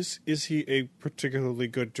Is he a particularly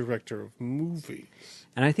good director of movies?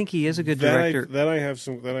 And I think he is a good director. That I have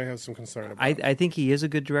some concern about. I think he is a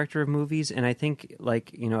good director of movies, and I think,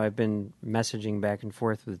 like, I've been messaging back and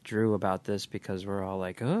forth with Drew about this because we're all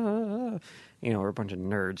like, we're a bunch of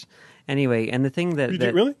nerds. Anyway, and the thing that...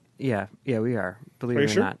 Really? Yeah, we are. Believe Are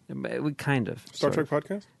it you or not. We kind of. Star Trek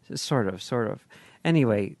podcast? Sort of.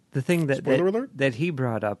 Anyway, the thing that he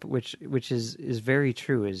brought up, which is very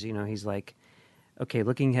true, is, he's like, okay,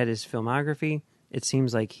 looking at his filmography, it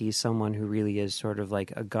seems like he's someone who really is sort of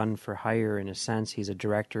like a gun for hire in a sense. He's a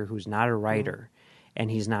director who's not a writer,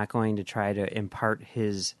 and he's not going to try to impart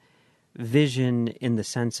his vision in the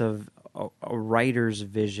sense of a writer's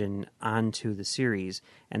vision onto the series,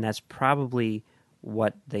 and that's probably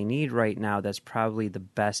what they need right now. That's probably the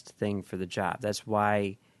best thing for the job. That's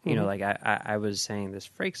why, like I was saying, this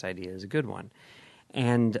Frakes idea is a good one,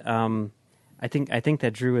 and I think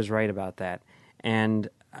that Drew is right about that, and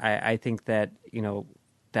I think that,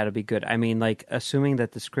 that'll be good. I mean, like, assuming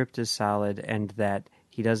that the script is solid and that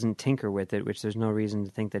he doesn't tinker with it, which there's no reason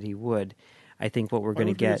to think that he would, I think what we're going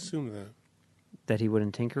to get... Why would we assume that? That he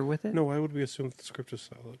wouldn't tinker with it? No, why would we assume that the script is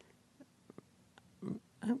solid?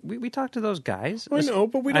 We talked to those guys. I know,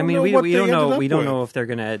 but we don't know we what don't they ended know. up We don't with. know if they're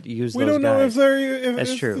going to use we those don't know guys. if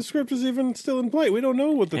That's true. the script is even still in play. We don't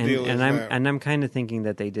know what the deal is there. And I'm kind of thinking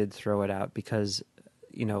that they did throw it out because,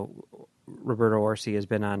 Roberto Orsi has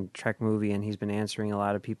been on Trek Movie and he's been answering a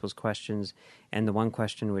lot of people's questions. And the one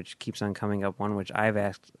question which keeps on coming up, one which I've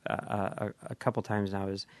asked a couple times now,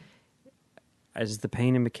 is the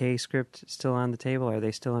Payne and McKay script still on the table? Are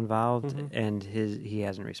they still involved? Mm-hmm. And he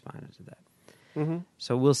hasn't responded to that. Mm-hmm.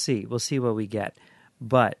 So we'll see. We'll see what we get.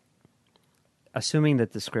 But assuming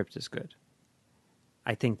that the script is good,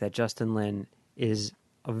 I think that Justin Lin is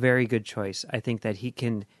a very good choice. I think that he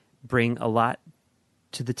can bring a lot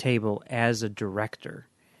to the table as a director.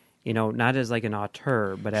 Not as like an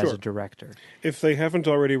auteur, but as a director. If they haven't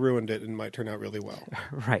already ruined it, it might turn out really well.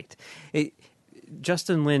 Right.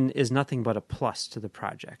 Justin Lin is nothing but a plus to the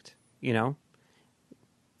project.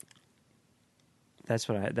 That's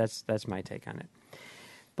my take on it.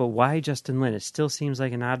 But why Justin Lin? It still seems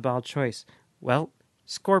like an oddball choice. Well,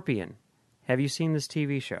 Scorpion. Have you seen this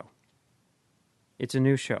TV show? It's a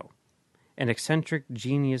new show. An eccentric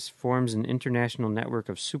genius forms an international network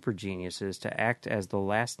of super geniuses to act as the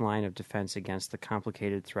last line of defense against the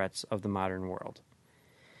complicated threats of the modern world.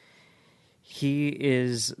 He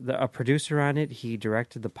is a producer on it. He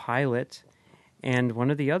directed the pilot. And one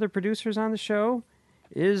of the other producers on the show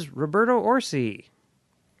is Roberto Orsi.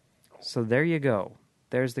 So there you go.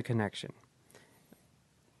 There's the connection.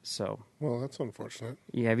 So. Well, that's unfortunate.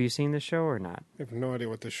 Yeah, have you seen this show or not? I have no idea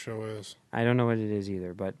what this show is. I don't know what it is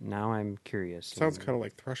either, but now I'm curious. Sounds kind of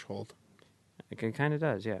like Threshold. It kind of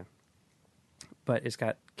does, yeah. But it's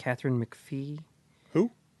got Catherine McPhee. Who?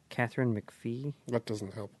 Catherine McPhee. That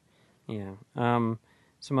doesn't help. Yeah.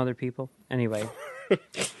 Some other people. Anyway.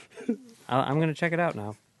 I'm going to check it out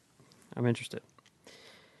now. I'm interested.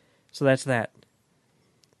 So that's that.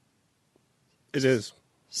 It is.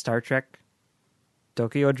 Star Trek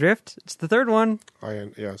Tokyo Drift. It's the third one.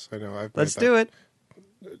 Yes, I know. Let's do it.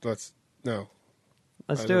 Let's do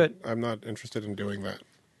it. I'm not interested in doing that.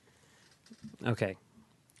 Okay.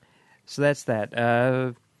 So that's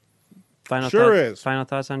that. Final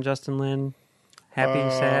thoughts on Justin Lin? Happy,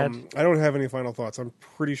 sad? I don't have any final thoughts. I'm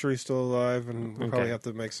pretty sure he's still alive, and we'll probably have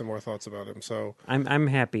to make some more thoughts about him. So I'm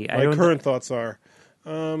happy. My current thoughts are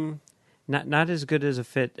not as good as a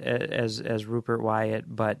fit as Rupert Wyatt,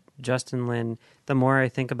 but Justin Lin. The more I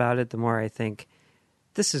think about it, the more I think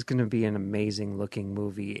this is going to be an amazing looking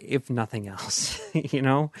movie, if nothing else.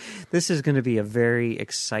 This is going to be a very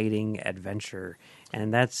exciting adventure,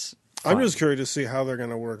 and that's fun. I'm just curious to see how they're going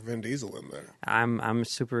to work Vin Diesel in there. I'm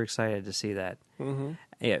super excited to see that. Mm-hmm.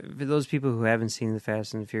 Yeah, for those people who haven't seen the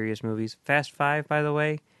Fast and the Furious movies, Fast 5, by the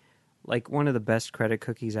way, like one of the best credit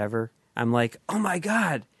cookies ever. I'm like, oh my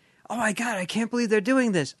god, I can't believe they're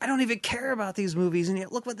doing this. I don't even care about these movies, and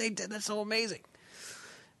yet look what they did. That's so amazing.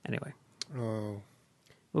 Anyway. Oh.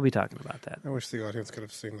 We'll be talking about that. I wish the audience could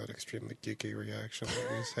have seen that extremely geeky reaction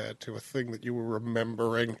that he's had to a thing that you were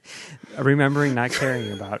remembering. Remembering, not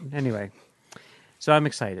caring about. Anyway. So I'm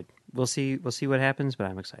excited. We'll see what happens, but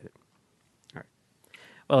I'm excited. All right.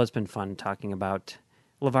 Well, it's been fun talking about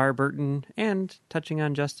LeVar Burton and touching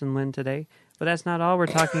on Justin Lin today. But that's not all we're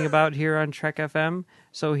talking about here on Trek FM.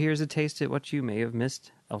 So here's a taste at what you may have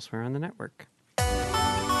missed elsewhere on the network.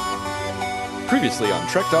 Previously on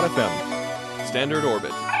Trek.fm, Standard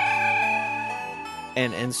Orbit.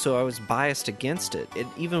 And so I was biased against it.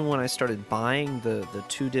 Even when I started buying the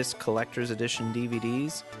 2-disc collector's edition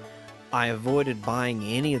DVDs, I avoided buying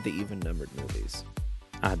any of the even-numbered movies.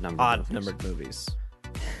 Odd-numbered movies.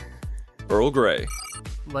 Earl Grey.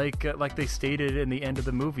 Like they stated in the end of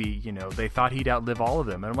the movie, they thought he'd outlive all of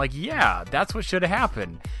them. And I'm like, yeah, that's what should have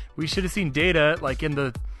happened. We should have seen Data, like, in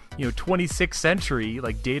the, 26th century,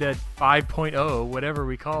 like Data 5.0, whatever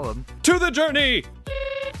we call him. To the journey!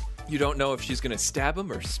 You don't know if she's going to stab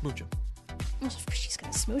him or smooch him. Well, she's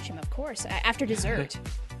going to smooch him, of course, after dessert.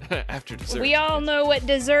 After dessert. We all know what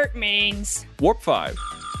dessert means. Warp 5.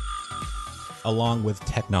 Along with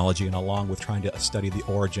technology and along with trying to study the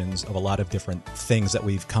origins of a lot of different things that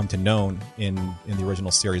we've come to know in the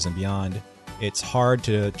original series and beyond, it's hard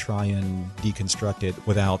to try and deconstruct it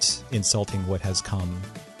without insulting what has come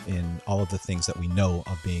in all of the things that we know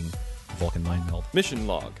of being Vulcan mind meld. Mission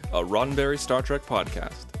Log, a Roddenberry Star Trek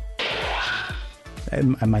podcast.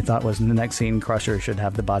 And my thought was, in the next scene, Crusher should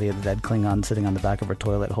have the body of the dead Klingon sitting on the back of her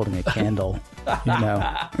toilet holding a candle.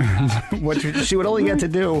 What she would only get to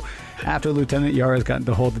do after Lieutenant Yara's gotten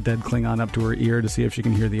to hold the dead Klingon up to her ear to see if she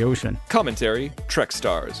can hear the ocean. Commentary, Trek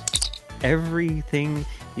Stars. Everything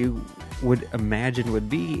you would imagine would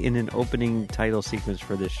be in an opening title sequence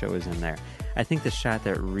for this show is in there. I think the shot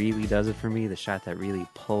that really does it for me, the shot that really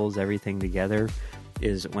pulls everything together,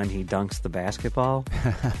 is when he dunks the basketball.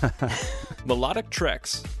 Melodic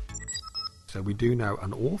Treks. So we do know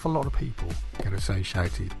an awful lot of people get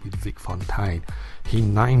associated with Vic Fontaine. He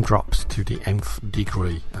name drops to the nth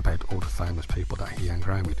degree about all the famous people that he hung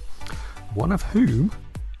around with. One of whom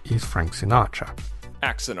is Frank Sinatra.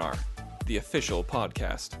 Axonar, the official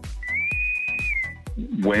podcast.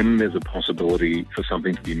 When there's a possibility for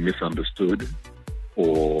something to be misunderstood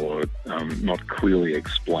or not clearly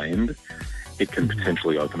explained, it can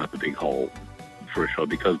potentially open up a big hole for a show,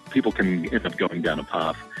 because people can end up going down a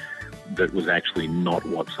path that was actually not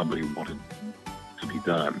what somebody wanted to be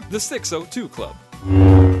done. The 602 Club.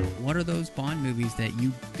 What are those Bond movies that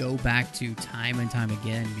you go back to time and time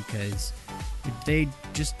again because they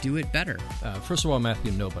just do it better? First of all,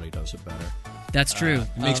 Matthew, nobody does it better. That's true.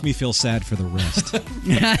 It makes me feel sad for the rest.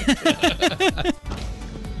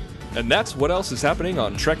 And that's what else is happening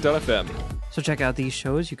on Trek.fm. So check out these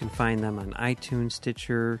shows. You can find them on iTunes,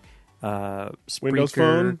 Stitcher,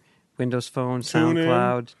 Spreaker, Windows Phone,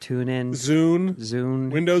 SoundCloud, TuneIn,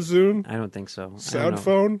 Zune, Windows Zune. I don't think so.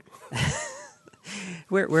 Soundphone.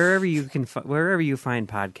 Wherever you find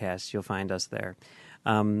podcasts, you'll find us there.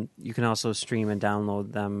 You can also stream and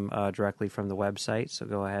download them directly from the website. So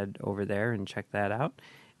go ahead over there and check that out.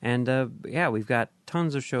 And we've got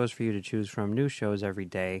tons of shows for you to choose from. New shows every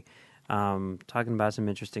day. Talking about some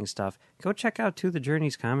interesting stuff. Go check out To the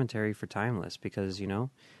Journey's commentary for Timeless, because LeVar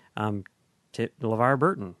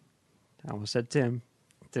Burton. I almost said Tim.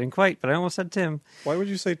 Didn't quite, but I almost said Tim. Why would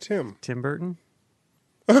you say Tim? Tim Burton.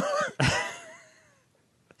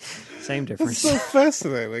 Same difference. That's so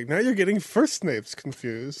fascinating. Now you're getting first names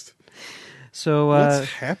confused. So what's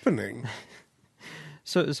happening?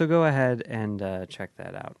 So go ahead and check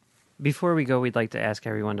that out. Before we go, we'd like to ask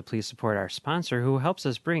everyone to please support our sponsor, who helps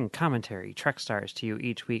us bring commentary, Trek Stars, to you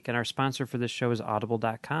each week. And our sponsor for this show is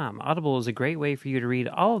Audible.com. Audible is a great way for you to read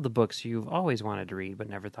all of the books you've always wanted to read but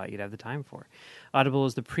never thought you'd have the time for. Audible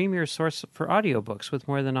is the premier source for audiobooks, with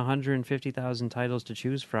more than 150,000 titles to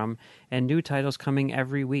choose from, and new titles coming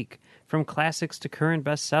every week. From classics to current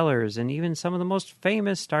bestsellers, and even some of the most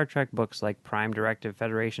famous Star Trek books like Prime Directive,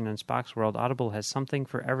 Federation, and Spock's World, Audible has something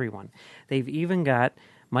for everyone. They've even got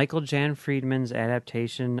Michael Jan Friedman's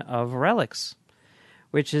adaptation of Relics,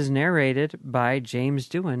 which is narrated by James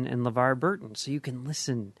Doohan and LeVar Burton. So you can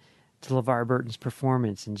listen to LeVar Burton's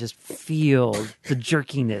performance and just feel the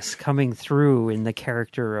jerkiness coming through in the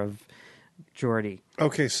character of Geordi.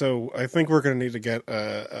 Okay, so I think we're going to need to get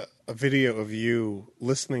a video of you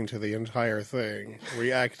listening to the entire thing,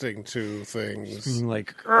 reacting to things.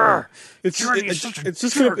 Like, it's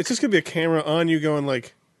just going to be a camera on you going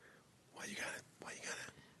like,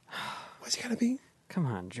 why's it gotta be? Come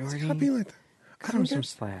on, Geordi. Why's it gotta be like that? Cut him some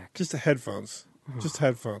slack. Just the headphones. Just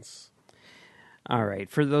headphones. All right.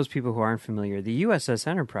 For those people who aren't familiar, the USS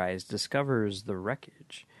Enterprise discovers the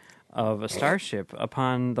wreckage of a starship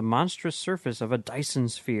upon the monstrous surface of a Dyson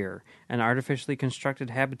sphere, an artificially constructed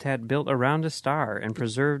habitat built around a star and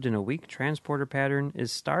preserved in a weak transporter pattern, is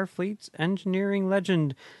Starfleet's engineering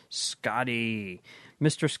legend, Scotty.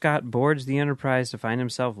 Mr. Scott boards the Enterprise to find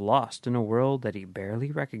himself lost in a world that he barely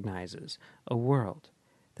recognizes, a world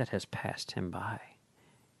that has passed him by,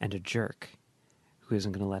 and a jerk who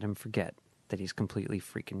isn't going to let him forget that he's completely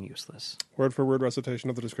freaking useless. Word for word recitation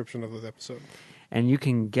of the description of this episode. And you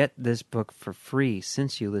can get this book for free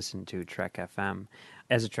since you listen to Trek FM.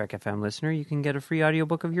 As a Trek FM listener, you can get a free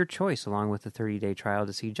audiobook of your choice along with a 30-day trial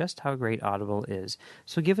to see just how great Audible is.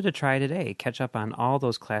 So give it a try today. Catch up on all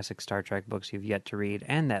those classic Star Trek books you've yet to read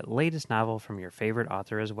and that latest novel from your favorite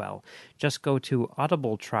author as well. Just go to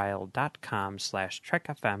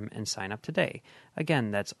audibletrial.com/TrekFM and sign up today.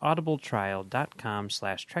 Again, that's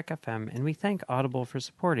audibletrial.com/TrekFM, and we thank Audible for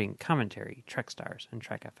supporting commentary, Trek Stars, and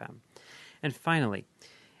Trek FM. And finally,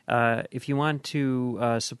 if you want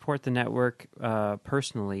to support the network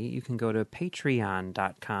personally, you can go to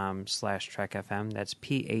patreon.com/TrekFM. That's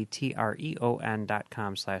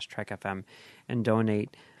patreon.com/TrekFM and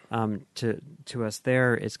donate to us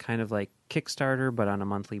there. It's kind of like Kickstarter, but on a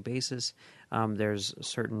monthly basis. There's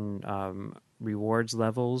certain rewards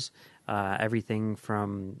levels, everything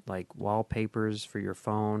from like wallpapers for your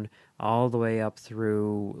phone all the way up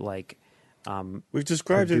through like we've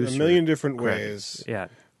described it a million different ways. Yeah.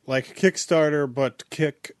 Like Kickstarter, but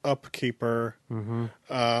Kick Upkeeper.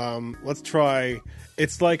 Let's try.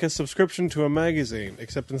 It's like a subscription to a magazine,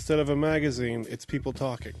 except instead of a magazine, it's people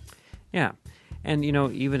talking. Yeah. And,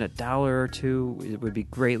 even $1 or $2, it would be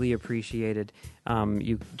greatly appreciated.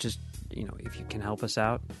 You just, if you can help us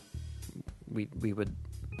out, we would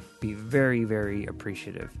be very, very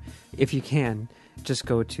appreciative. If you can, just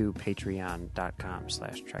go to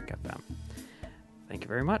patreon.com/TrekFM. Thank you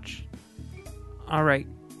very much. All right.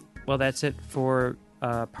 Well, that's it for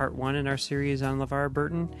part 1 in our series on LeVar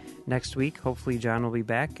Burton. Next week, hopefully John will be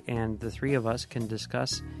back, and the three of us can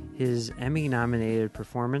discuss his Emmy-nominated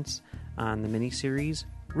performance on the miniseries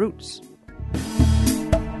Roots.